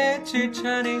တော်ရဲ့ချစ်ချ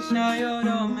မ်းနေရှာရ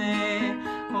တော့မယ်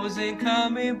ဟိုစဉ်ခါ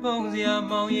မင်းပုံစံ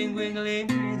မောင်ရင်ခွင်ကလေး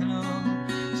တွေသလုံး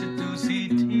ချစ်သူစီ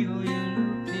တီကိုရ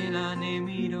လို့ပြေလာနေ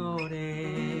မိတော့တ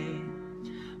ယ်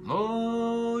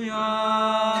မိုးရ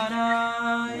တာ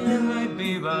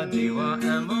ဒီဝအ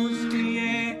မှုရှိ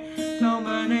ရဲ့တောင်းမ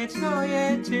နဲ့ချော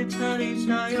ရဲ့ချစ်ချလေး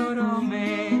ရှာရောတော့မ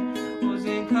ယ်ဟိုစ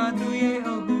ဉ်ခါသူရဲ့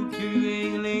အုပ်ကူဖြူရ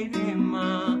င်လေးတွေမှာ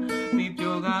မိ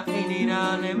ပြောကအိမ်နေတာ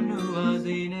လည်းမလို့ပါ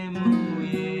စေနဲ့မူ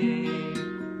ရဲ့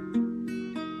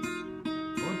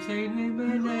ဟိုချိန်လေးပဲ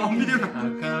နဲ့အ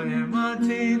ကားရဲ့မ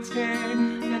သေးချဲ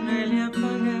နဲ့လျက်ပ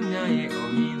န်းကများရဲ့အ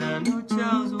မိသားတို့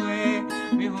ကြောက်စွဲ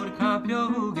မိဟိုတစ်ခါပြော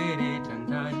ဖို့ခဲ့တဲ့တန်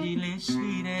တာကြီးလေးရှိ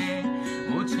တယ်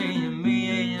ဟိုချိန်ရဲ့မေး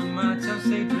ရဲ့မချောက်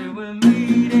စိတ်တွေဝင်မိ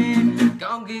တယ်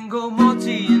ကောင်းကင်ကိုမော့ကြ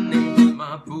ည့်ရင်နေ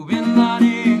မှာပူပင်လာတ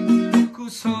ယ်ခု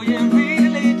ဆိုရင်မေး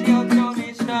လေးတယောက်ကြောင့်နေ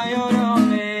ရှာရောတော့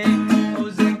မယ်ဟို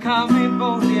စဉ်ခါမင်း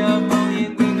ပုံစံမောင်ရ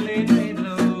င်ကွင်ကလေးတွေ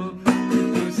လို့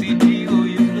သူစီတီကို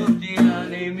ယူလို့ပြေးလာ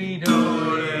နေမိတော့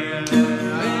တယ်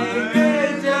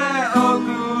မေးတဲ့အော်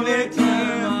ကူလေးချ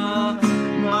မ်း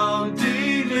မောင်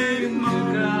တီးလေးမူ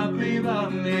ကပေးပါ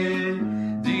မယ်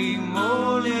ဒီ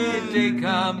မိုးလေးတိတ်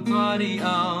ခါမသွားရ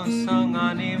အောင်ဆောင်ငါ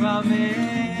နေပါမ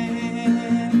ယ်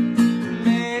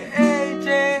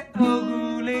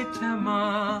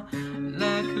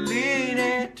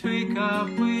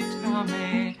ပွေးထားမ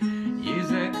ယ်ရေ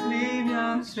စက်ကလေး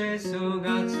များဆွဲဆိုက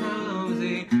ချမ်းလို့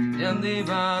စေပြန်သေး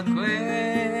ပါခွဲ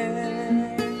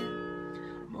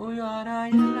မိုးရွာတို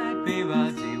င်းလိုက်ပေးပါ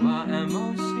စီဝါအ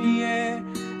မိုးရှိရဲ့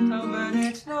တောင်ပန်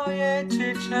နဲ့ကျွန်တော်ရဲ့ချ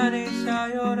စ်ချမ်းလေးရှာ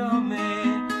ရောတော့မယ်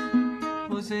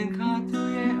ဟိုစဉ်ခါသူ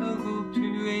ရဲ့အုပ်ကူဖြူ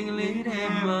အင်္ဂလိပ်ထဲ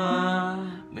မှာ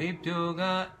မေပြိုက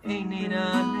အိမ်နေတာ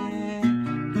နဲ့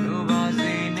လိုပါ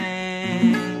စေနဲ့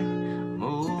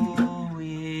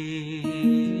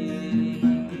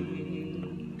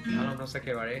ဆက်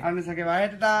ခဲ့ပါတယ်အားလုံးဆက်ခဲ့ပါတယ်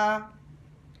တတာ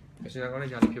အရှင်ကောင်းတဲ့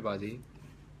ညာလေးဖြစ်ပါစေ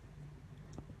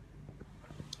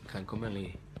ခံ comment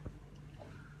လေး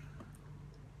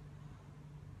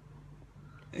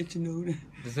ကျွန်တော်တို့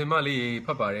ဒီစင်မလေးဖ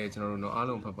တ်ပါတယ်ကျွန်တော်တို့တော့အား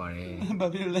လုံးဖတ်ပါတယ်ဘာ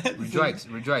ဖြစ်လဲ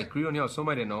rejoice ခရီးတို့ညောက်ဆုံး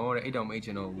မိုက်တယ်နော်တဲ့အိတ်တောင်မအိတ်ချ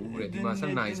င်တော့ဘူးတဲ့ဒီမှာ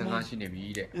7နာရီ15ရှိနေပြီ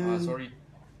တဲ့sorry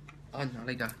ညာ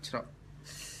လိုက်တာချတော့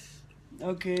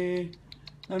okay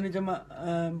နောက်နေ့ကျမ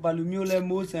ဘာလူမျိုးလဲ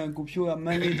မိုးဆန်ကိုဖြိုးကမ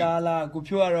န်လေးသားလားကို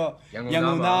ဖြိုးကတော့ရန်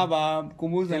ကုန်သားပါကို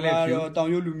မိုးဆန်ကတော့တောင်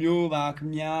ရုပ်လူမျိုးပါခ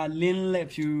င်ဗျာလင်းလက်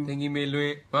ဖြူသင်ကြီးမေလွေ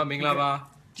မင်္ဂလာပါ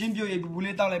ကျင်းပြရေပူပူ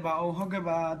လေးတောက်လိုက်ပါအောင်ဟုတ်ကဲ့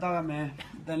ပါတောက်ရမယ်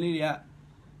တန်လေးတွေက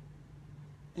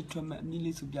အထွတ်မဲ့အမီ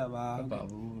လေးစုပြပါဟုတ်ပါ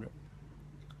ဘူးတဲ့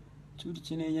သူချ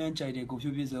င်းနေရမ်းကြိုက်တယ်ကို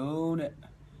ဖြိုးပြစုံတဲ့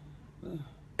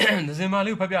ဒီစင်မ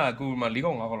လေးကိုဖတ်ပြကိုမှ4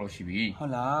កောက်5កောက်လောက်ရှိပြီဟု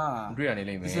တ်လားတွေ့ရနေ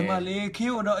လိမ့်မယ်ဒီစင်မလေးခေး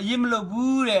တော့အရင်မလုပ်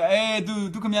ဘူးတဲ့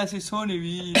သူခမရစစ်ဆိုးနေ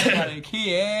ပြီဒါလေခေး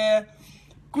ရဲ့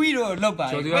ကွီတော့လောက်ပါ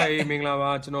ကျော်သူရေမင်္ဂလာ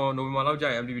ပါကျွန်တော်နိုဝင်ဘာလောက်ကြာ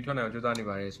ရင် MTV ထွက်နိုင်အောင်ကြိုးစားနေ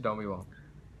ပါတယ်ဆူတောင်းပေးပါဦး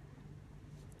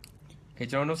ခေ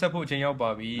ကျွန်တော်နှုတ်ဆက်ဖို့အချိန်ရောက်ပါ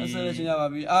ပြီဆက်လက်ချိန်ရောက်ပါ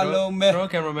ပြီအားလုံးပဲကျွန်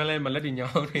တော်ကင်မရာမန်လည်းမလက်တင်ညော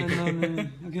င်းနေ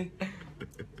โอเค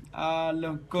အား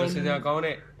လုံးကိုစင်စရာကောင်း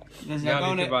တဲ့ညာ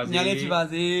လေးဖြစ်ပါ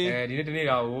စေဒီနေ့တနေ့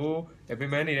တာကိုပြ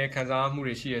င်ပန်းနေတဲ့ခံစားမှု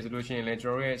တွေရှိရဆိုလို့ရှိရင်လည်းကျွ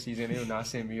န်တော်ရဲ့အစီအစဉ်လေးကိုနား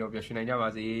ဆင်ပြီးတော့ပျော်ရွှင်နိုင်ကြပါ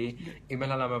စေအိမ်မက်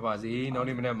လှလှပါစေနောက်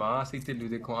နေ့မနေ့မှာစိတ်သစ်လူ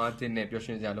တွေခွန်အားသစ်နဲ့ပျော်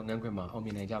ရွှင်စရာလုပ်ငန်းခွင်မှာအောင်မြ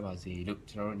င်နိုင်ကြပါစေလို့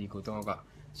ကျွန်တော်တို့ညီကို၃ယောက်က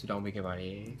ဆုတောင်းပေးခဲ့ပါတ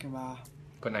ယ်ကဲပါ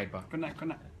good night ပါ good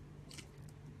night